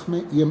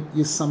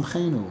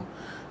yisamchenu,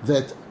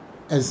 that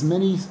as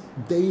many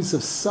days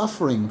of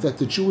suffering that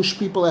the Jewish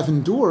people have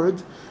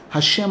endured,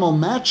 Hashem will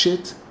match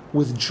it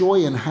with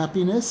joy and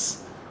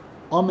happiness.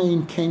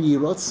 Amen ken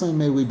yiratzon,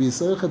 may we be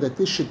zeicha that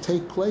this should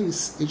take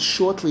place. It's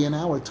shortly in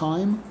our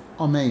time.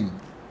 Amen.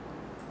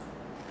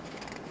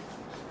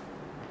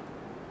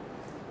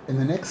 In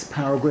the next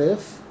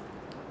paragraph,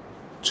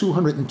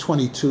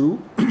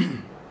 222,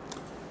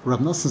 Rav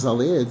Nasan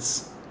Zal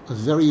adds a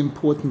very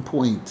important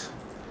point,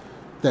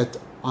 that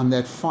on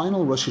that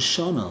final Rosh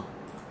Hashanah,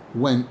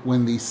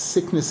 when the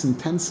sickness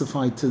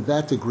intensified to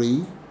that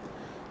degree,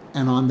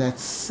 and on that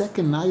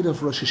second night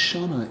of Rosh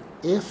Hashanah,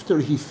 after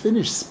he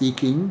finished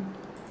speaking,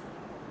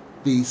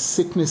 the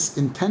sickness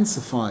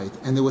intensified,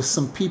 and there were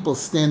some people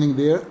standing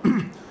there,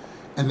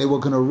 and they were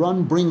going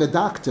to bring a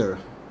doctor,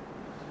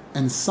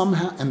 and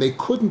they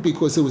couldn't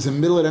because it was in the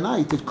middle of the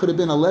night. It could have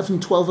been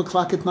 11, 12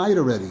 o'clock at night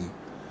already.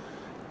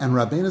 And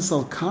Rabbeinu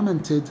Zal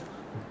commented,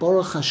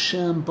 Baruch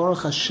Hashem,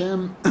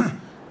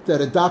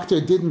 that a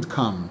doctor didn't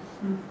come.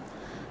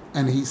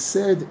 And he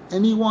said,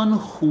 anyone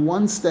who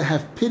wants to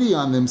have pity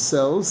on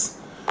themselves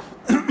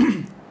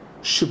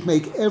should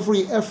make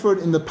every effort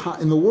in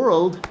the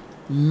world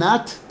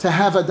not to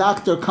have a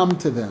doctor come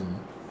to them.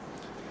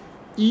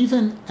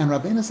 And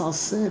Rabbeinu Zal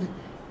said,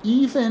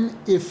 even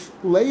if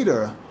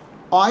later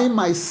I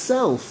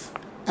myself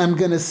am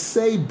going to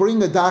say,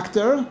 bring a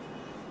doctor,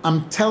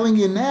 I'm telling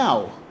you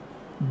now,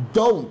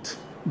 don't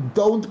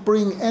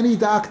bring any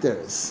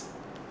doctors.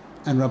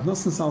 And Rav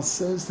Nasan Zal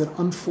says that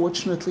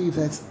unfortunately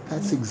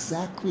that's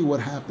exactly what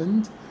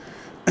happened.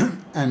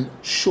 And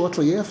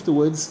shortly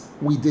afterwards,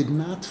 we did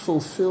not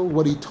fulfill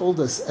what he told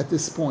us at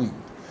this point.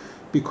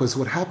 Because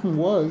what happened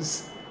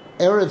was,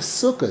 Erev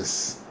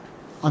Sukkot,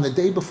 on the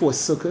day before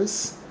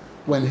Sukkot,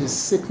 when his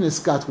sickness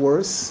got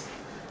worse,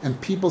 and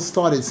people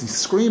started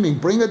screaming,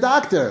 bring a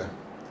doctor.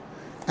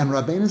 And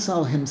Rabbeinu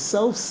Zal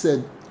himself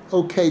said,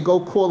 okay, go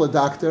call a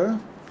doctor.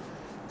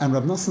 And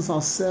Rav Nasan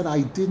Zal said,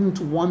 I didn't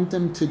want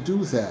them to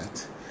do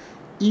that.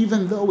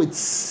 Even though it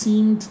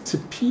seemed to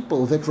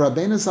people that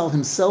Rabbeinu Zal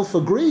himself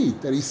agreed,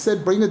 that he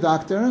said, bring a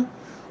doctor,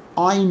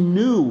 I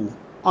knew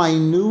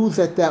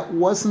that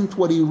wasn't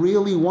what he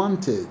really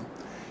wanted.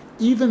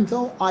 Even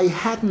though I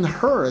hadn't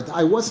heard,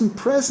 I wasn't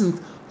present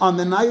on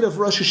the night of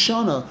Rosh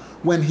Hashanah,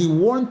 when he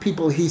warned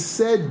people, he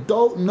said,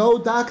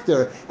 no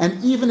doctor.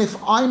 And even if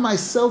I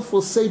myself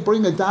will say,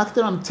 bring a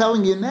doctor, I'm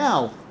telling you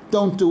now,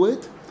 don't do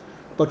it.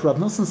 But Rav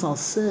Nasan Zal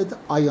said,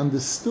 I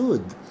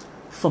understood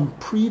from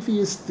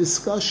previous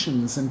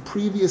discussions and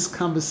previous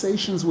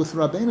conversations with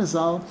Rabbeinu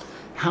Zal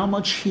how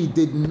much he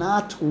did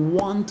not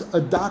want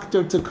a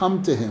doctor to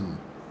come to him.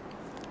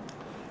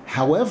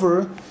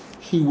 However,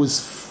 he was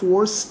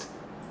forced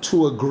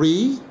to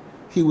agree,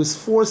 he was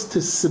forced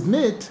to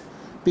submit,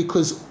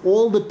 because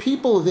all the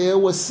people there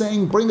were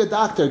saying, bring a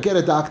doctor, get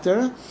a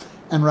doctor,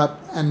 and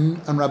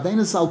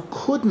Rabbeinu Zal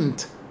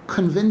couldn't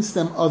convince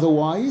them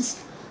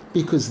otherwise,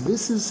 because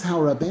this is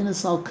how Rabbeinu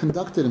Zal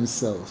conducted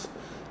himself,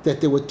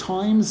 that there were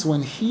times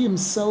when he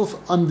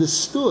himself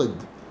understood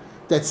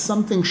that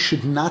something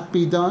should not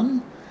be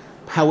done.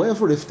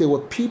 However, if there were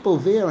people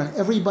there and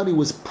everybody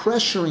was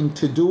pressuring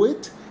to do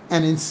it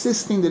and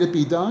insisting that it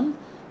be done,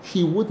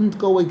 he wouldn't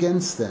go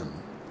against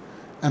them.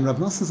 And Rav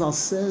Nasan Zal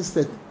says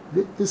that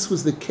this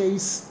was the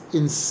case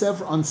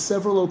on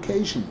several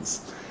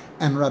occasions.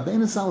 And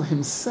Rabbeinu Zal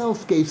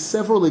himself gave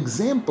several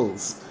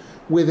examples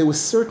where there were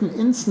certain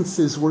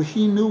instances where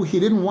he knew he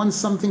didn't want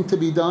something to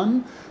be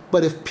done,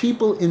 but if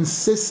people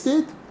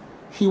insisted,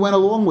 he went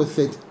along with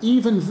it,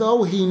 even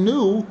though he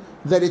knew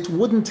that it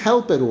wouldn't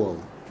help at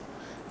all.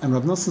 And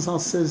Rav Nasan Zal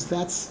says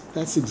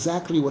that's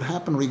exactly what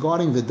happened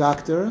regarding the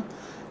doctor,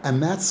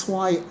 and that's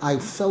why I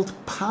felt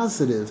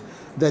positive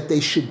that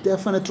they should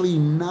definitely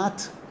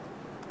not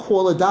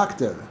call a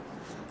doctor.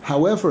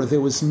 However,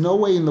 there was no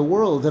way in the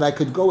world that I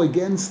could go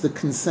against the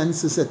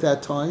consensus at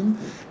that time.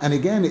 And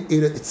again,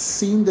 it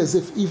seemed as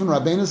if even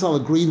Rabbeinu Zal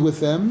agreed with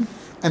them,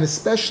 and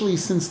especially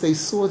since they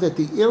saw that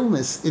the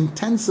illness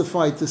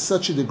intensified to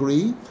such a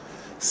degree.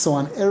 So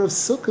on Erev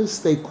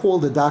Sukkot, they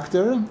called a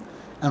doctor,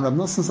 and Rav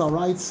Nasan Zal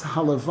writes,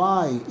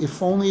 Halavai,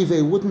 if only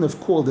they wouldn't have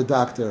called a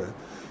doctor,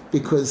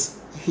 because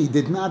he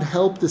did not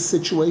help the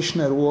situation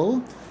at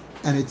all,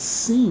 and it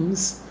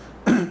seems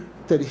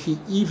that he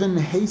even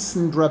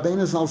hastened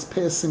Rabbeinu Zal's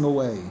passing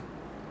away.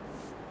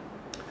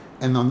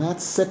 And on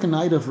that second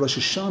night of Rosh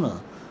Hashanah,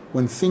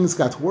 when things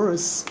got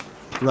worse,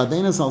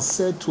 Rabbeinu Zal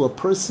said to a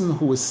person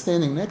who was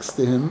standing next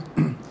to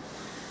him,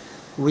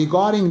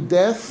 regarding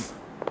death,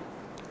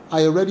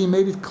 I already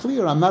made it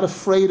clear, I'm not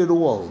afraid at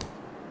all.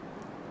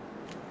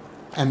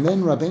 And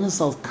then Rabbeinu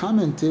Zal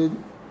commented,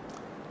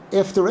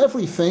 after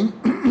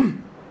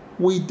everything,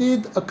 we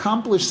did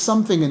accomplish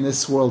something in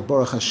this world,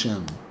 Baruch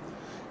Hashem,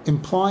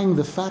 implying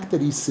the fact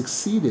that he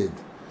succeeded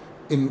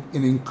in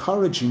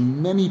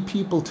encouraging many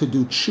people to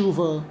do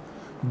tshuva,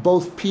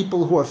 both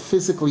people who are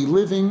physically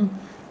living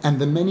and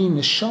the many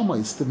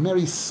neshamas, the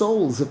many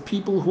souls of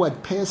people who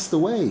had passed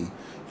away,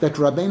 that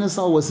Rabbeinu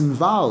Zal was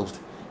involved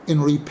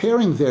in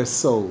repairing their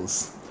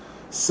souls.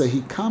 So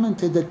he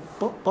commented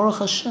that Baruch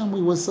Hashem,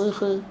 we were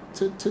zeicha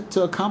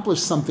to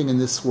accomplish something in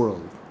this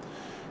world.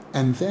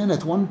 And then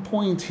at one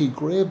point he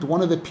grabbed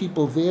one of the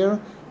people there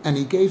and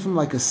he gave him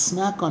like a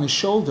smack on his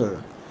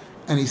shoulder.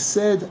 And he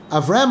said,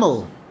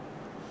 Avremel,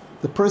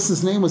 the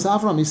person's name was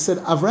Avram, he said,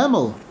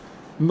 Avremel,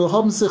 wir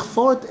haben sich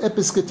fort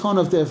etwas getan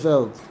auf der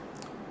Welt.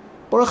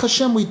 Baruch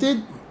Hashem, we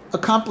did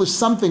accomplish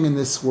something in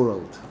this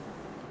world.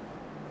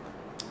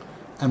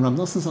 And Rav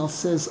Nasan Zal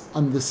says,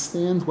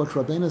 understand what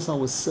Rabbeinu Zal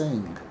was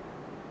saying.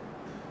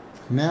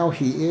 Now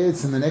he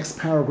adds in the next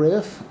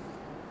paragraph,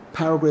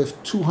 paragraph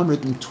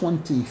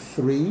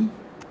 223,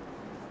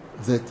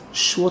 that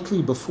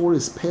shortly before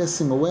his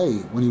passing away,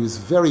 when he was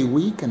very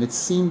weak and it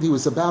seemed he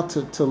was about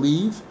to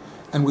leave,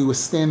 and we were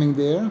standing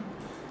there,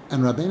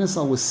 and Rabbeinu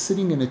Zal was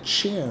sitting in a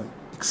chair,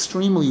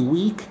 extremely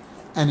weak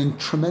and in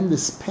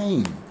tremendous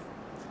pain.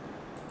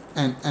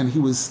 And he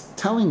was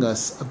telling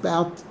us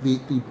about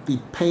the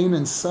pain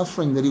and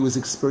suffering that he was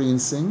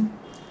experiencing.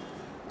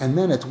 And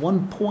then at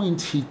one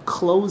point he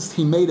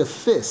made a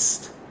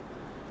fist,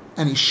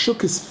 and he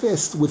shook his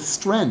fist with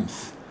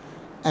strength,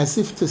 as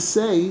if to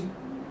say,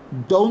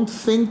 don't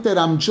think that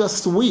I'm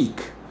just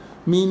weak.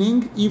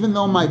 Meaning, even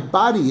though my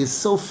body is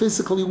so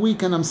physically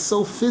weak, and I'm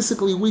so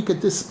physically weak at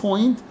this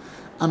point,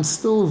 I'm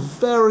still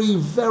very,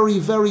 very,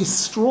 very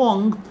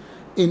strong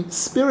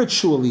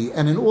spiritually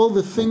and in all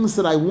the things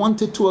that I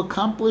wanted to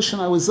accomplish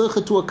and I was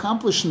zeichet to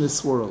accomplish in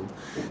this world,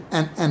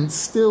 and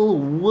still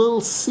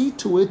will see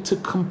to it to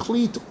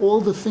complete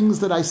all the things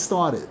that I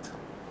started.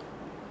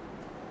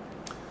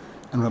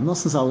 And Rab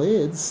Nasan Zal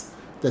adds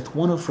that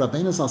one of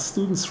Rabbeinu Zal's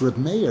students, Reb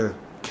Meir,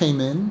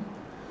 came in,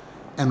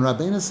 and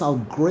Rabbeinu Zal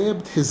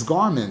grabbed his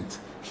garment.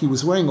 He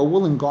was wearing a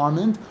woolen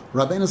garment.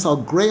 Rabbeinu Zal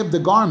grabbed the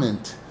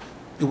garment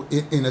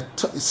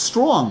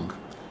strong,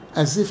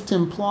 as if to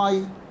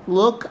imply,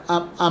 look,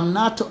 I'm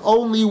not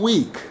only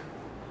weak.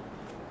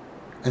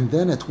 And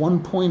then at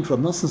one point, Rab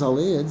Nasan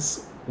Zal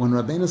adds, when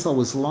Rabbeinu Zal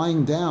was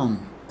lying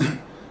down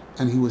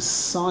and he was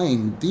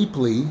sighing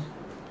deeply,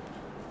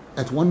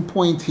 at one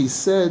point he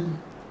said,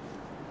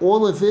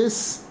 all of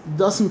this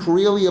doesn't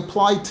really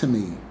apply to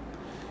me.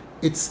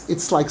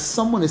 It's like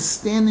someone is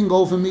standing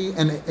over me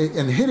and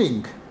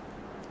hitting,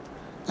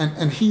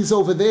 and he's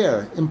over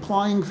there,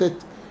 implying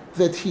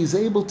that he's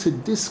able to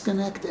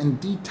disconnect and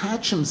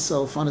detach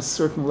himself on a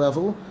certain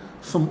level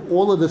from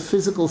all of the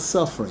physical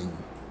suffering.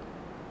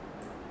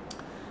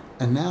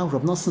 And now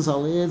Rab Nasan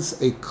Zal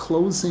adds a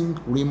closing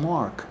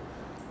remark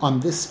on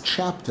this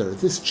chapter in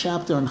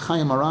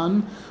Chayey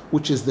Moharan,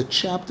 which is the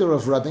chapter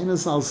of Rabbeinu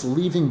Zal's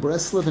leaving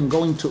Breslov and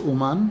going to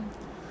Uman.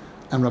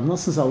 And Rab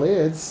Nasan Zal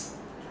adds,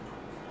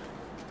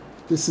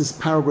 this is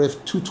paragraph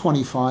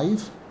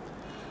 225,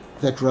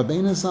 that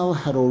Rabbeinu Zal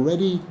had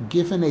already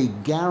given a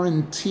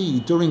guarantee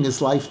during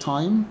his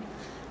lifetime,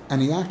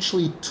 and he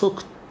actually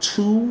took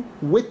 2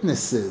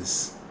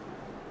 witnesses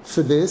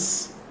for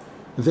this,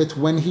 that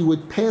when he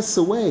would pass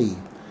away,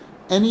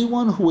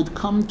 anyone who would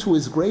come to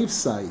his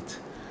gravesite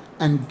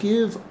and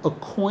give a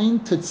coin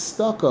to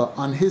tzedakah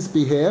on his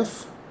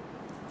behalf,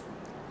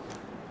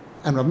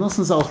 and Rab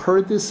Nasan Zal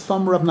heard this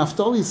from Rab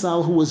Naftali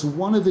Zal, who was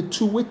one of the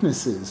 2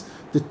 witnesses.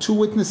 The 2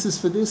 witnesses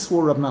for this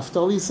were Rab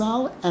Naftali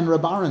Zal and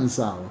Rab Aaron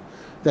Zal.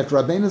 That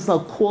Rabbeinu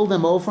Zal called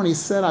them over and he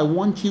said, I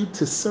want you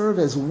to serve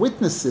as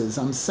witnesses.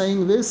 I'm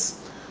saying this,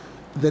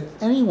 that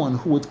anyone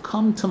who would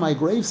come to my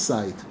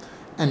gravesite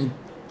and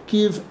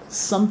give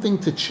something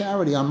to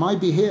charity on my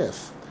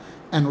behalf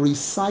and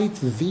recite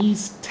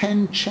these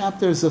 10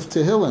 chapters of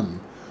Tehillim,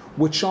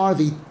 which are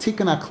the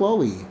Tikkun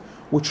HaKloli,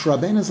 which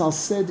Rabbeinu Zal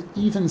said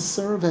even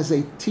serve as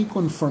a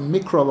tikkun for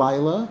Mikra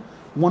Laila,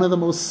 one of the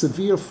most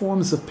severe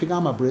forms of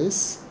Pigam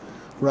Bris,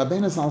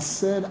 Rabbeinu Zal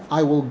said,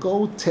 I will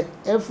go to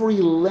every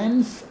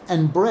length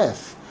and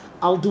breadth.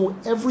 I'll do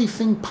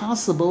everything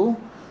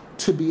possible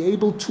to be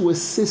able to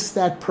assist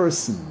that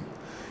person.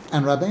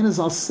 And Rabbeinu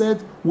Zal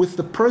said, with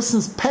the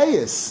person's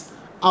payas,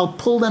 I'll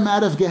pull them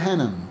out of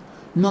Gehenna.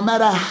 No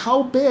matter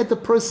how bad the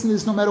person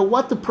is, no matter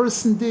what the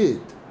person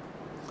did,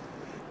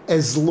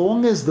 as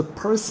long as the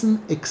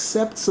person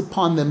accepts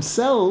upon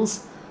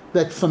themselves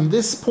that from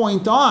this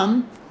point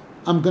on,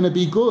 I'm going to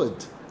be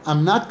good.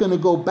 I'm not going to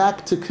go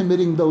back to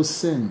committing those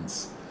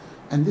sins.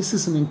 And this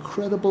is an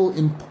incredible,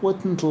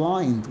 important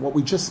line. What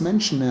we just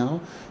mentioned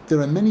now,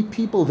 there are many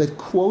people that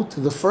quote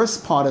the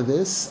first part of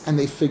this and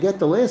they forget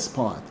the last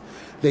part.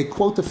 They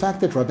quote the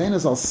fact that Rabbeinu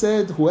Zal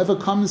said, whoever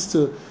comes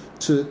to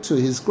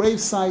his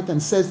gravesite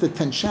and says the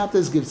 10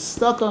 chapters, gives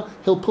tzedakah,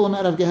 he'll pull him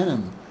out of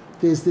Gehenna.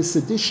 There's this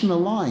additional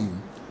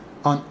line,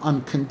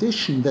 on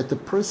condition that the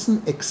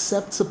person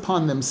accepts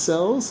upon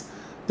themselves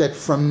that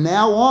from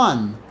now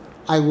on,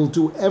 I will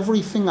do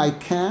everything I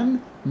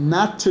can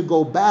not to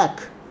go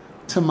back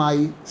to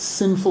my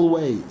sinful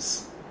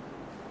ways.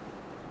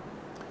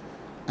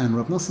 And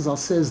Rab Nasan Zal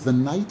says the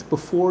night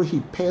before he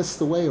passed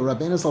away,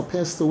 Rabbeinu Zal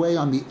passed away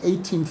on the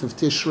 18th of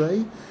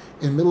Tishrei,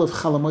 in the middle of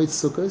Chalamoid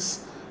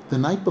Sukkos. The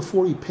night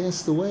before he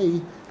passed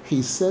away,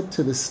 he said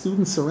to the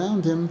students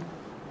around him,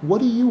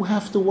 what do you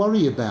have to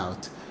worry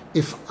about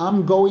if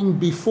I'm going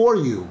before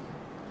you?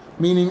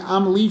 Meaning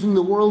I'm leaving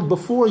the world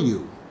before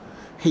you.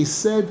 He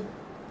said,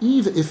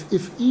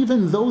 if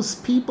even those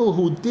people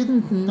who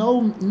didn't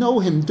know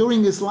him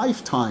during his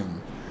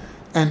lifetime,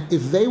 and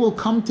if they will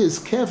come to his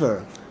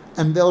kever,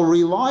 and they'll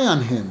rely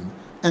on him,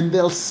 and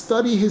they'll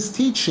study his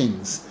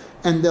teachings,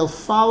 and they'll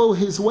follow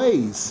his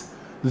ways,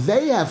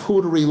 they have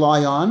who to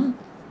rely on,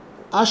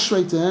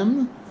 ashrei to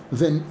him,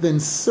 then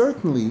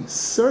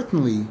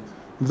certainly,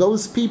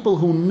 those people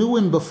who knew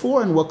him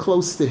before and were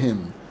close to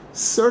him,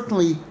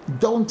 certainly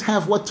don't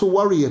have what to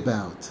worry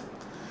about.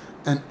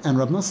 And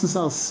Rav Nasan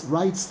Zal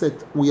writes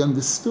that we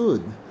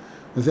understood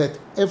that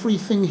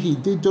everything he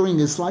did during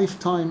his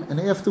lifetime and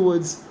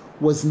afterwards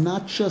was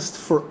not just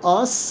for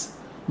us,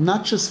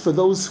 not just for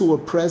those who were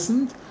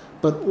present,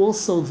 but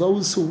also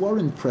those who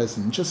weren't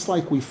present. Just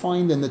like we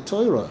find in the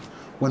Torah,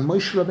 when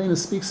Moshe Rabbeinu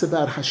speaks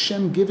about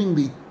Hashem giving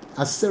the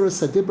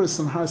Aseres HaDibros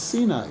on Har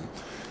Sinai,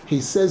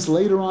 he says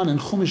later on in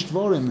Chumash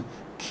Dvorim,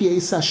 Ki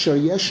es asher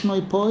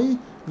yeshnoi poi,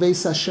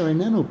 ve'es asher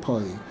enenu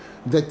poi,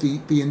 that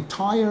the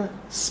entire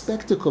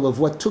spectacle of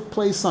what took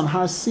place on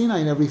Har Sinai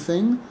and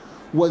everything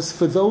was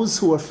for those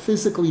who were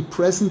physically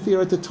present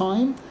there at the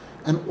time,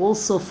 and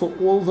also for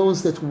all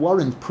those that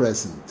weren't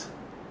present.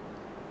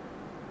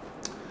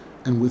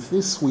 And with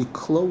this, we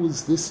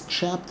close this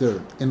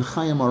chapter in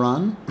Chayey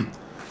Moharan,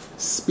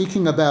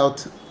 speaking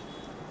about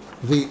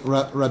the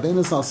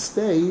Rabbeinu Zal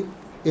stay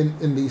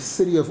in the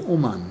city of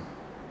Uman.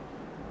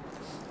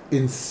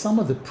 In some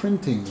of the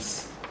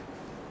printings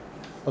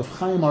of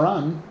Chayey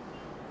Moharan,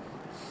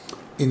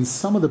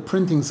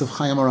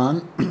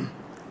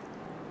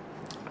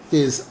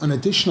 there's an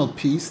additional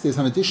piece, there's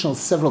an additional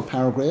several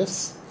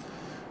paragraphs,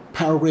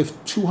 paragraph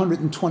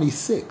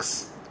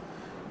 226,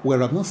 where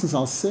Rav Nasan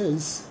Zal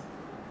says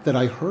that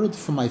I heard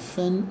from my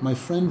friend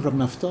Rav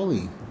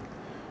Naftali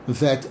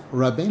that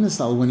Rabbeinu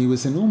Zal, when he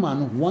was in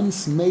Uman,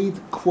 once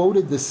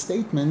quoted the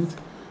statement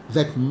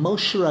that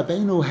Moshe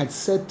Rabbeinu had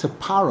said to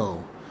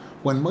Paro.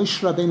 When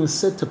Moshe Rabbeinu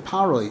said to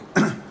Paro,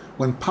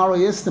 when Paro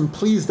asked him,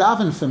 please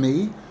daven for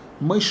me,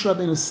 Moshe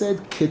Rabbeinu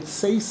said,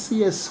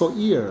 Ketseisi es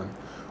ho'ir,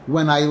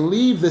 when I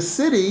leave the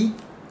city,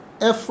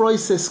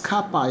 Efrois es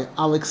kapai,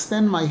 I'll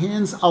extend my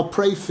hands, I'll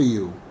pray for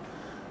you.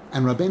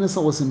 And Rabbeinu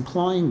Zal was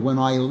implying, when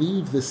I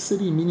leave the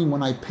city, meaning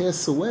when I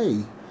pass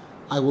away,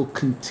 I will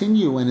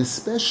continue and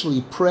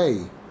especially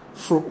pray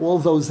for all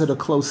those that are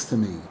close to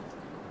me.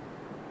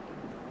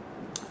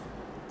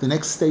 The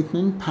next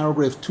statement,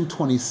 paragraph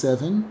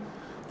 227,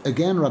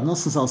 again, Rav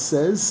Nasan Zal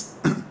says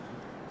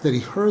that he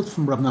heard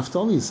from Rav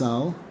Naftali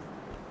Zal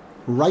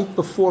right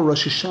before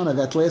Rosh Hashanah,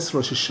 that last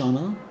Rosh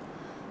Hashanah,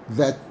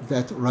 that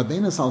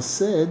Rabbeinu Zal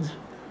said,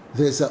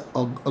 there's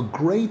a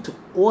great,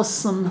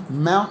 awesome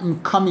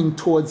mountain coming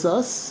towards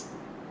us.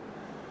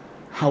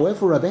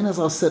 However, Rabbeinu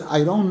Zal said,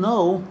 I don't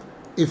know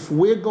if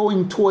we're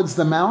going towards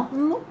the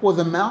mountain or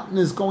the mountain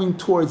is going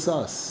towards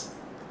us.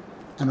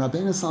 And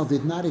Rabbeinu Zal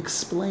did not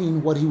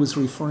explain what he was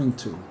referring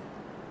to.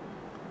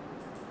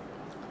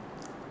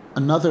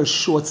 Another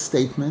short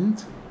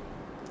statement.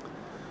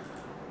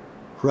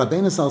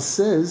 Rabbeinu Zal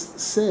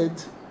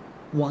said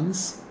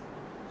once,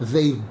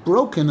 they've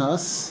broken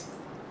us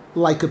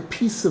like a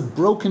piece of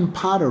broken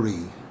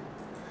pottery.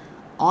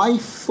 I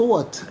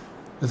thought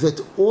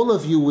that all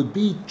of you would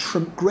be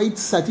great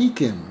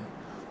tzaddikim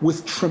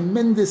with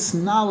tremendous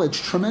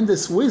knowledge,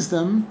 tremendous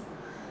wisdom,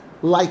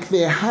 like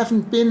there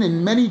haven't been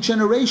in many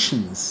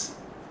generations.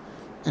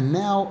 And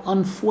now,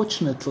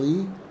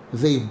 unfortunately,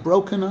 they've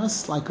broken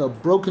us like a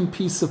broken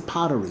piece of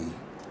pottery.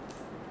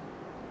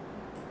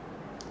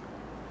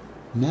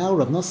 Now,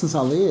 Rav Nasan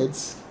Zal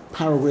adds,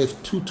 paragraph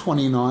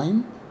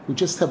 229, we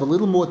just have a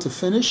little more to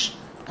finish,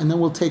 and then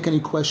we'll take any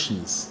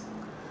questions.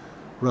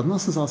 Rav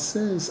Nasan Zal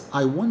says,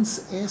 I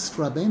once asked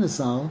Rabbeinu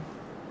Zal,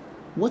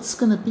 what's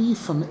going to be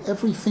from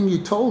everything you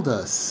told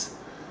us?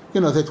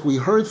 That we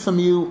heard from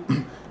you,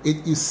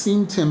 you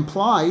seem to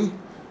imply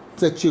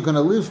that you're going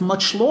to live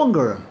much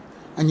longer,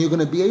 and you're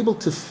going to be able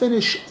to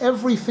finish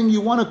everything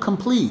you want to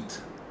complete.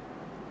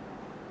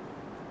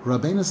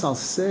 Rabbeinu Zal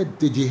said,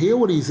 did you hear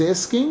what he's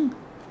asking?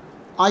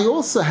 I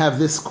also have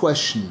this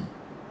question.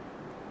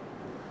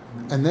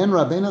 And then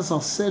Rabbeinu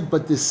Zal said,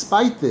 but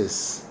despite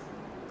this,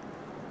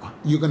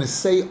 you're going to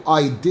say,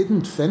 I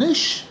didn't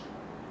finish?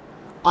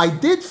 I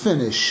did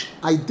finish,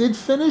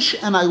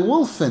 and I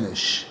will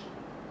finish.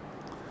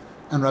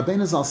 And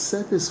Rabbeinu Zal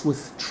said this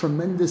with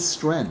tremendous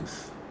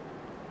strength.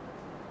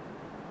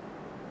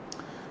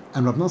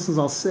 And Rav Nasan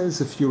Zal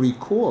says, if you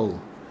recall,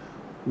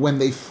 when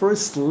they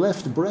first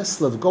left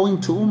Breslov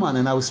going to Uman,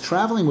 and I was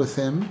traveling with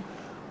him,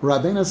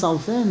 Rabbeinu Zal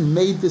then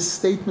made this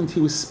statement.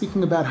 He was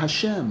speaking about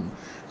Hashem,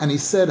 and he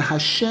said,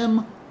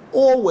 Hashem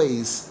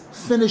always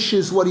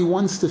finishes what he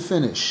wants to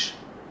finish.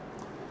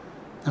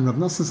 And Rav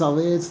Nasan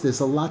Zal adds, there's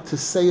a lot to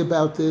say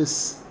about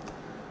this,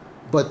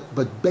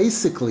 but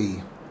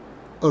basically,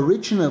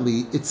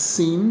 originally, it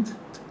seemed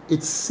to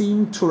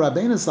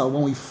Rabbeinu Zal,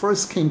 when we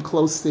first came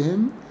close to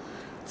him,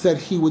 that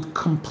he would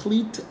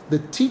complete the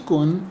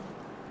tikkun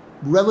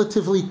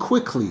relatively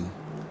quickly.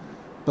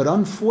 But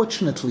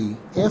unfortunately,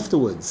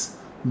 afterwards,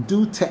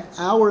 due to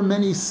our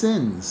many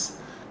sins,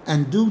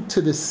 and due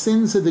to the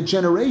sins of the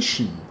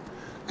generation,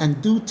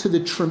 and due to the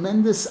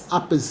tremendous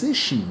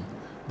opposition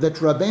that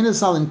Rabbeinu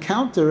Zal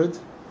encountered,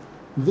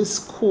 this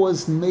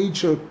caused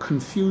major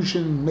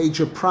confusion,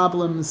 major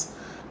problems,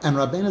 and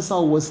Rabbeinu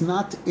Zal was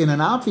not, in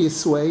an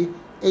obvious way,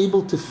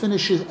 able to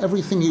finish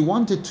everything he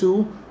wanted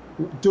to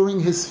during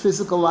his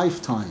physical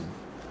lifetime.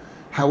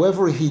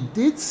 However, he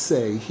did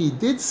say,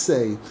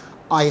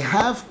 I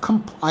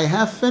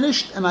have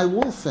finished and I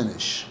will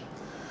finish.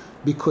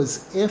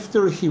 Because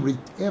after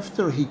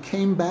he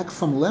came back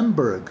from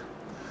Lemberg,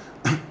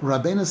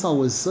 Rabbeinu Zal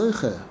was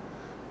zeicha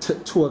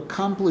to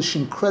accomplish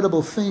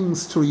incredible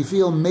things, to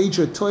reveal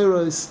major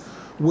Torahs,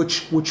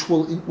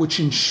 which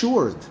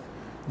ensured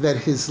that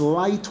his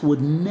light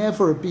would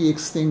never be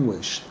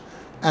extinguished.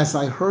 As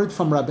I heard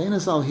from Rabbeinu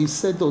Zal, he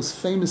said those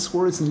famous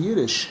words in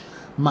Yiddish,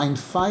 "Mein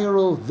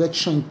Feierl vet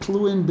schon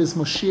kluen bis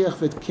Moshiach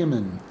vet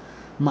kimmen."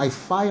 My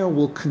fire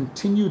will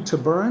continue to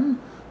burn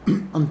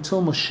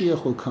until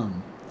Moshiach will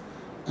come.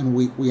 And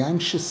we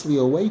anxiously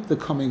await the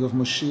coming of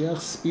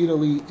Moshiach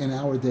speedily in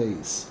our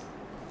days.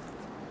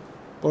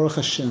 Baruch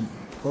Hashem,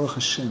 Baruch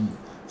Hashem.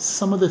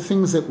 Some of the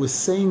things that we're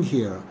saying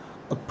here,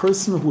 a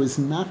person who is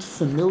not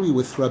familiar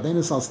with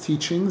Rabbeinu Zal's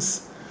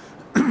teachings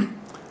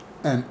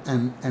and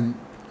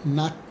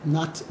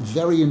not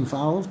very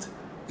involved,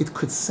 it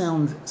could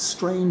sound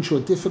strange or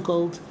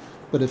difficult,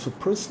 but if a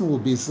person will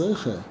be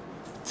zeicha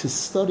to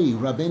study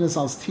Rabbeinu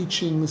Zal's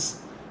teachings,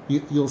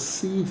 you'll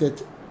see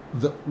that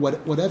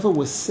whatever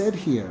was said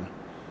here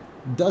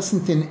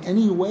doesn't in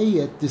any way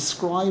yet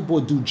describe or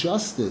do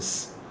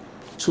justice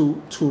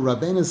to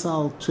Rabbeinu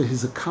Zal, to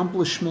his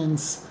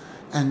accomplishments,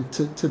 and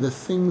to the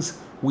things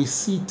we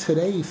see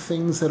today,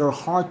 things that are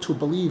hard to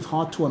believe,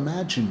 hard to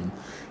imagine,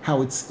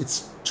 how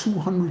it's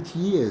 200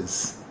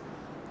 years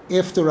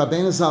after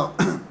Rabbeinu Zal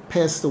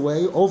passed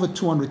away, over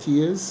 200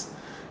 years,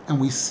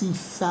 and we see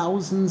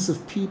thousands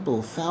of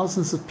people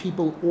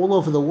all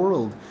over the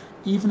world,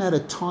 even at a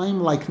time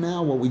like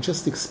now, what we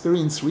just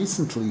experienced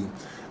recently.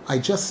 I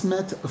just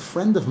met a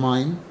friend of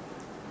mine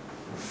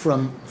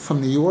from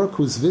New York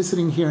who's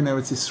visiting here in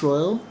Eretz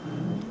Yisrael,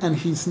 and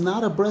he's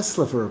not a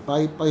Breslover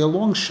by a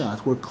long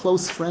shot. We're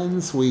close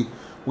friends. We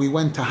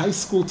went to high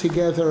school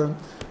together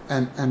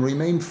and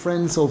remained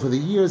friends over the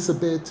years a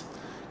bit.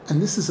 And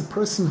this is a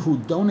person who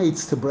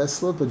donates to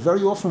Breslov, but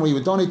very often when you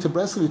would donate to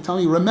Breslov, you tell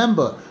me,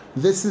 remember,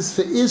 this is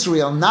for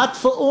Israel, not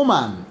for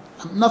Uman.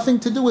 Nothing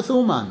to do with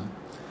Uman.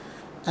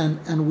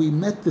 And we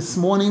met this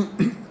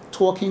morning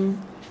talking,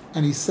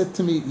 and he said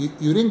to me,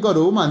 you didn't go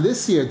to Uman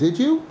this year, did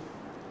you?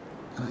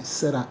 And I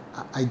said,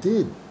 I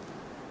did.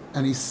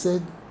 And he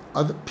said,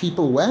 other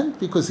people went?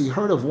 Because he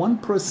heard of one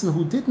person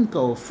who didn't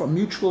go, a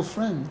mutual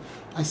friend.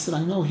 I said,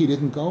 I know he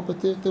didn't go,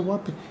 but there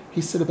were.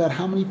 He said, about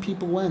how many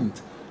people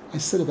went? I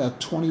said, about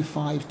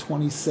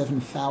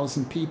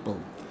 27,000 people.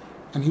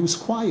 And he was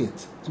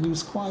quiet, and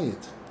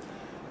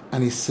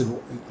And he said,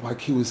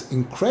 like he was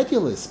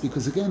incredulous,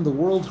 because again, the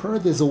world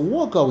heard there's a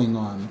war going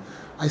on.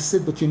 I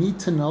said, but you need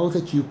to know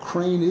that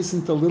Ukraine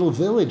isn't a little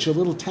village, a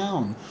little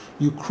town.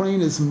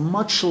 Ukraine is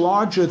much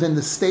larger than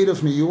the state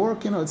of New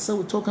York. So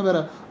we're talking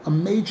about a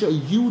major,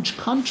 huge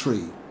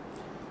country.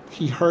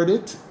 He heard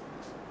it.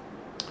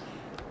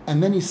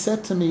 And then he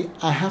said to me,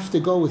 I have to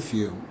go with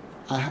you.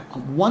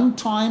 One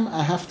time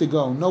I have to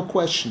go, no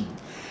question.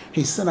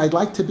 He said, I'd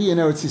like to be in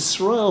Eretz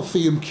Yisrael for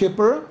Yom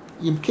Kippur.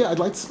 I'd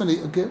like to spend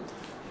it.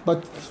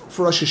 But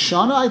for Rosh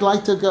Hashanah, I'd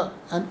like to go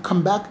and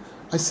come back.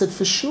 I said,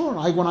 for sure.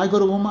 When I go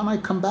to Uman, I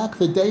come back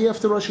the day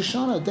after Rosh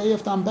Hashanah, the day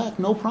after I'm back,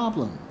 no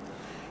problem.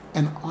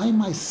 And I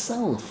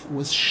myself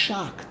was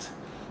shocked,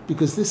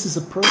 because this is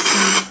a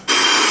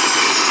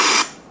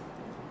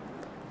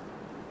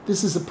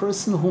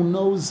person who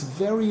knows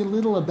very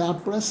little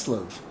about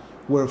Breslov.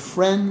 We're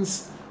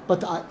friends,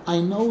 but I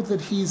know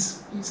that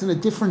he's in a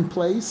different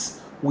place.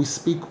 We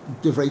speak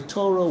Divrei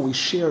Torah, we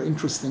share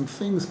interesting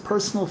things,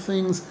 personal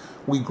things.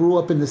 We grew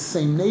up in the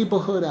same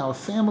neighborhood, our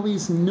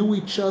families know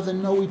each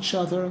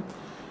other,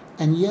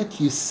 and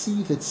yet you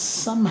see that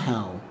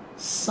somehow,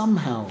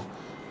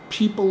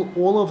 people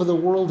all over the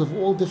world of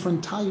all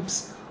different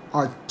types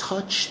are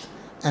touched,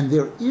 and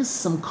there is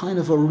some kind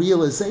of a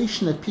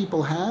realization that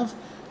people have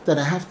that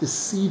I have to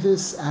see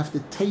this, I have to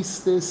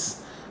taste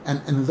this,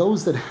 and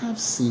those that have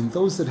seen,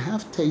 those that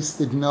have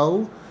tasted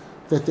know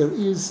that there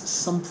is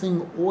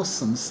something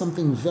awesome,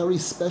 something very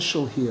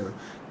special here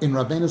in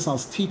Rabbeinu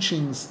Zal's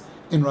teachings,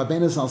 in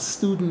Rabbeinu Zal's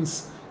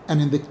students,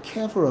 and in the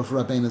kever of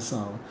Rabbeinu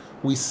Zal.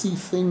 We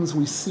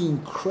see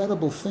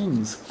incredible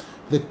things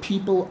that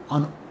people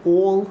on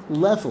all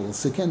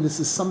levels, again,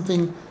 this is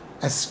something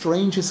as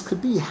strange as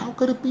could be. How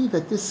could it be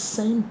that this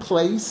same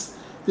place,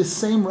 this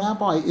same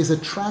rabbi is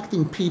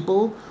attracting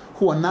people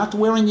who are not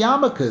wearing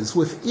yarmulkes,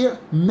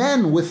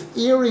 men with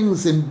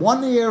earrings in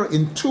one ear,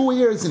 in 2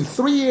 ears, in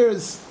 3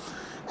 ears,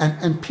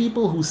 and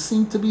people who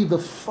seem to be the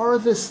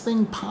farthest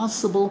thing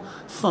possible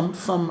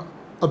from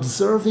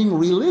observing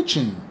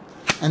religion,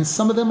 and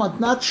some of them are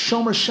not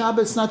Shomer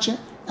Shabbos,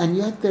 and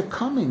yet they're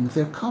coming.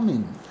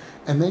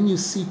 And then you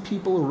see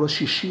people,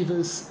 Rosh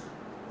Yeshivas,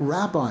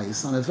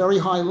 rabbis on a very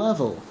high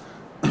level,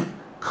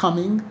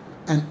 coming,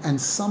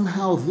 and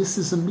somehow this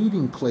is a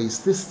meeting place.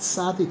 This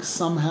tzaddik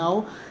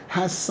somehow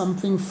has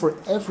something for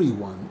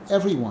everyone.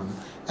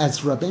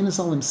 As Rabbeinu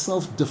Zal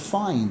himself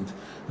defined,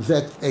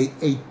 that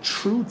a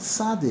true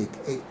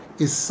tzaddik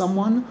is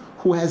someone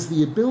who has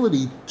the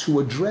ability to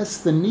address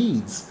the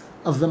needs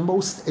of the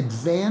most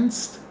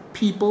advanced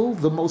people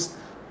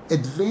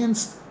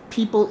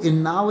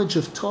in knowledge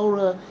of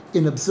Torah,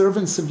 in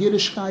observance of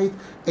Yiddishkeit.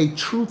 A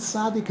true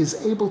tzaddik is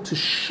able to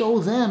show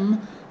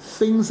them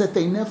things that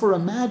they never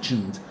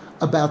imagined.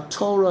 about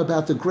Torah,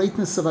 about the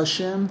greatness of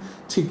Hashem,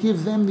 to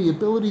give them the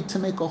ability to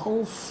make a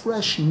whole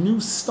fresh new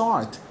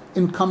start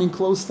in coming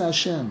close to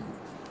Hashem.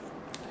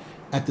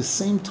 At the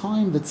same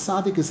time, the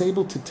tzaddik is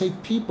able to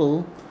take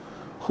people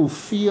who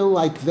feel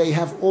like they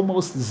have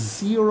almost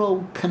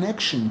zero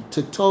connection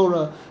to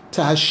Torah,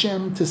 to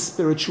Hashem, to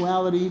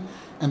spirituality,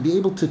 and be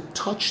able to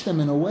touch them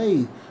in a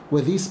way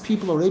where these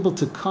people are able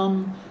to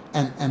come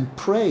and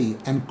pray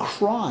and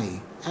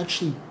cry,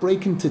 actually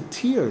break into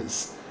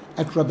tears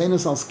at Rabbeinu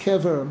Zal's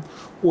kever,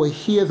 or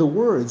hear the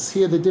words,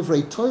 hear the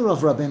divrei Torah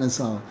of Rabbeinu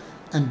Zal,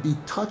 and be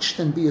touched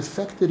and be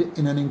affected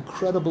in an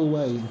incredible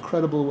way.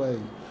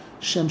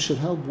 Shem should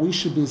help. We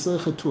should be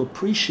zeicha to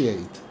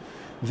appreciate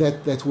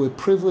that we're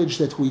privileged,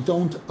 that we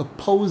don't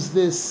oppose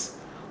this.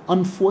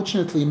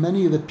 Unfortunately,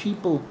 many of the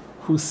people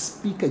who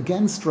speak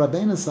against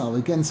Rabbeinu Zal,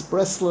 against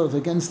Breslov,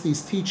 against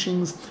these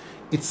teachings,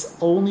 it's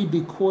only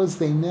because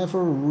they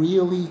never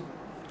really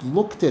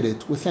looked at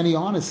it with any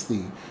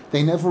honesty.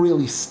 They never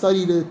really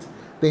studied it.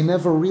 They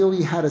never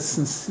really had a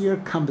sincere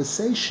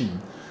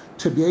conversation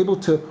to be able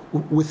to,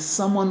 with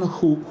someone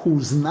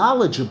who's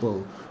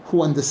knowledgeable,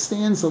 who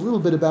understands a little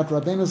bit about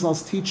Rabbeinu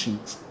Zal's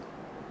teachings.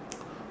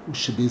 We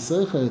should be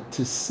zeicha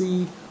to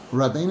see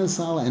Rabbeinu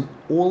Zal and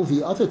all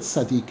the other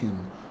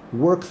tzaddikim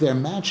work their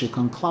magic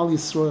on Klal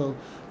Yisrael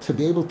to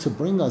be able to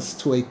bring us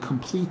to a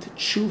complete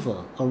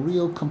tshuva, a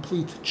real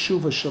complete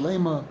tshuva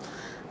shalema,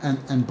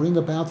 and bring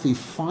about the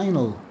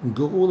final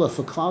geula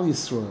for Klal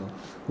Yisrael.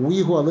 We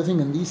who are living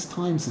in these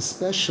times,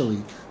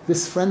 especially,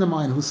 this friend of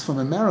mine who's from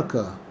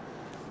America,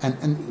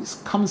 and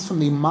comes from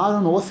the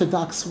modern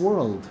Orthodox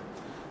world,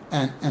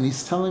 and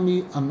he's telling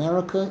me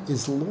America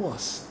is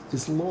lost.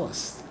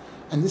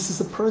 And this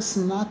is a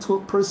person, not to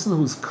a person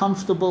who's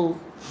comfortable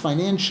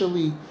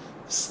financially,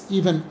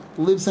 even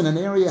lives in an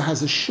area,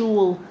 has a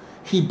shul,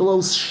 he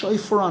blows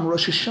shofar on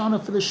Rosh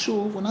Hashanah for the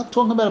shul. We're not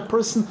talking about a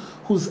person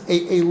who's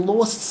a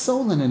lost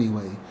soul in any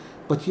way.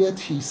 But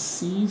yet he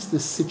sees the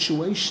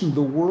situation,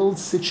 the world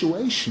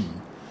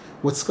situation,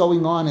 what's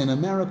going on in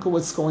America,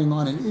 what's going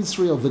on in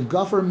Israel, the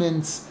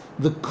governments,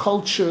 the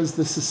cultures,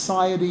 the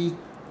society,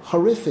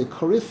 horrific.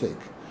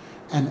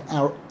 And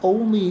our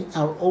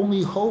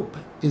only hope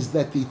is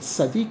that the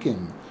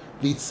tzaddikim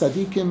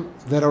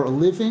that are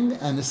living,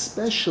 and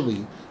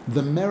especially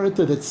the merit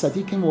of the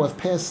tzaddikim who have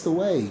passed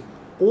away,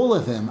 all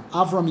of them,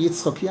 Avram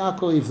Yitzchak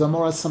Yaakov, the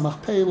Moras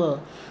HaMachpelah,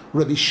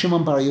 Rabbi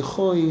Shimon Bar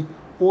Yochai,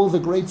 all the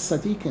great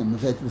tzaddikim,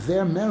 that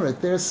their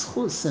merit, their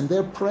schus, and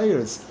their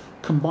prayers,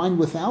 combined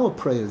with our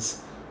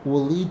prayers,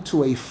 will lead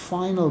to a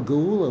final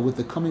geula with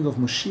the coming of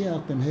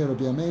Mashiach b'mheira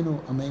b'yameinu,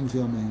 amen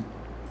v'amen.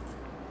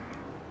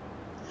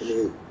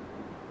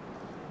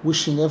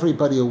 Wishing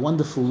everybody a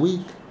wonderful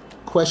week.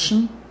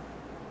 Question?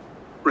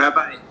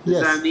 Rabbi,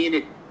 does that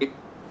mean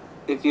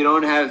if you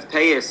don't have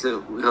payas,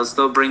 he'll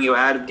still bring you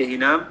out of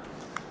Gehinnom?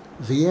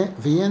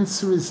 The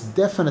answer is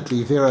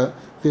definitely. There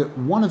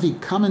one of the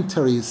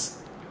commentaries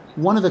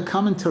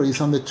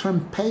on the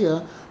term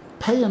paya.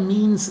 Paya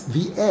means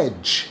the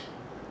edge.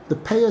 The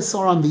payas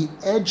are on the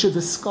edge of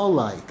the skull,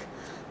 like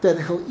that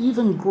he'll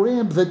even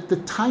grab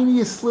the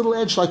tiniest little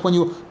edge, like when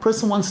a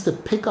person wants to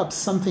pick up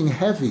something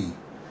heavy.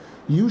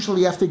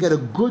 Usually you have to get a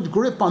good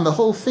grip on the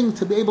whole thing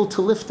to be able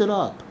to lift it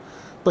up.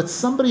 But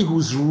somebody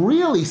who's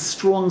really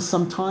strong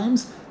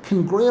sometimes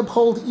can grab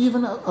hold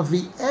even of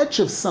the edge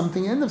of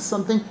something, end of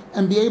something,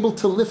 and be able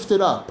to lift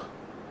it up.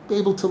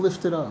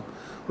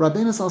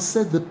 Rabbeinu Zal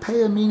said the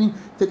paya, meaning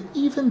that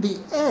even the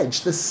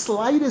edge, the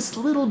slightest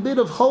little bit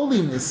of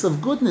holiness,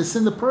 of goodness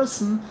in the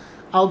person,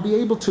 I'll be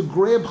able to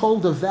grab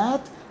hold of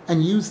that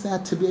and use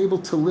that to be able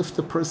to lift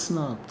the person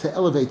up, to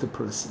elevate the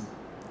person.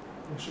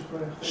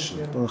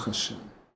 Baruch Hashem.